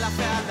llevar la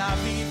fe a la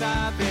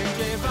vida, de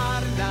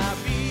llevar la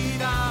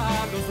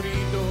vida a los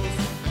ritos.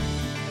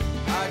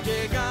 Ha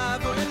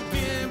llegado el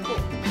tiempo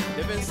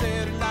de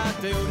vencer la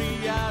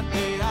teoría,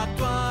 de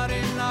actuar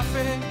en la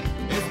fe,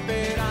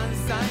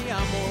 esperanza y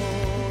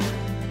amor.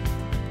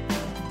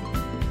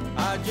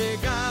 Ha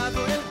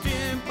llegado el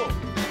tiempo,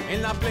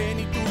 en la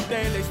plenitud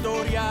de la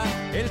historia,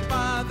 el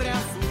Padre a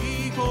su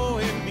Hijo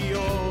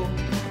envió.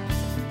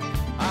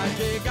 Ha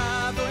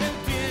llegado el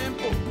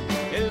tiempo,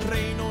 el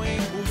reino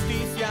en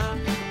justicia,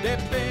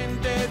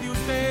 depende de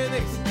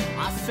ustedes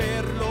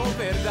hacerlo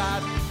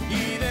verdad.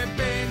 Y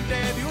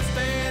depende de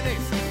ustedes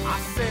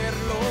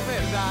hacerlo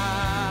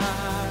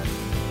verdad.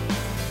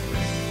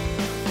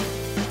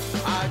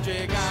 Ha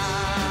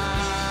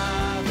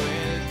llegado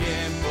el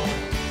tiempo,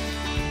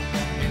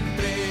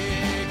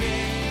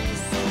 entreguen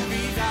su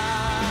vida.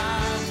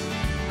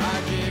 Ha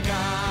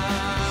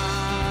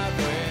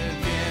llegado el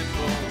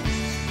tiempo,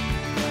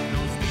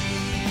 nos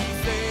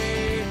dice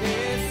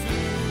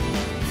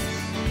Jesús.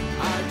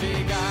 Ha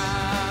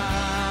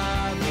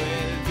llegado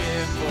el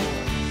tiempo,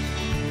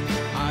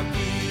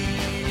 aquí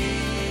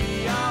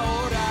y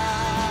ahora.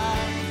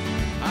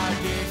 Ha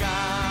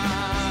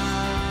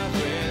llegado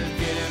el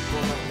tiempo,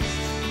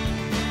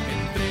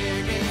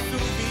 entreguen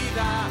su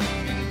vida,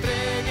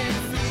 entreguen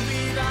su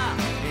vida,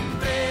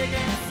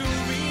 entreguen su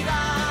vida.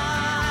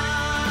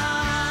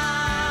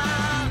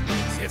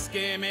 Si es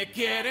que me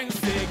quieren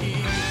seguir.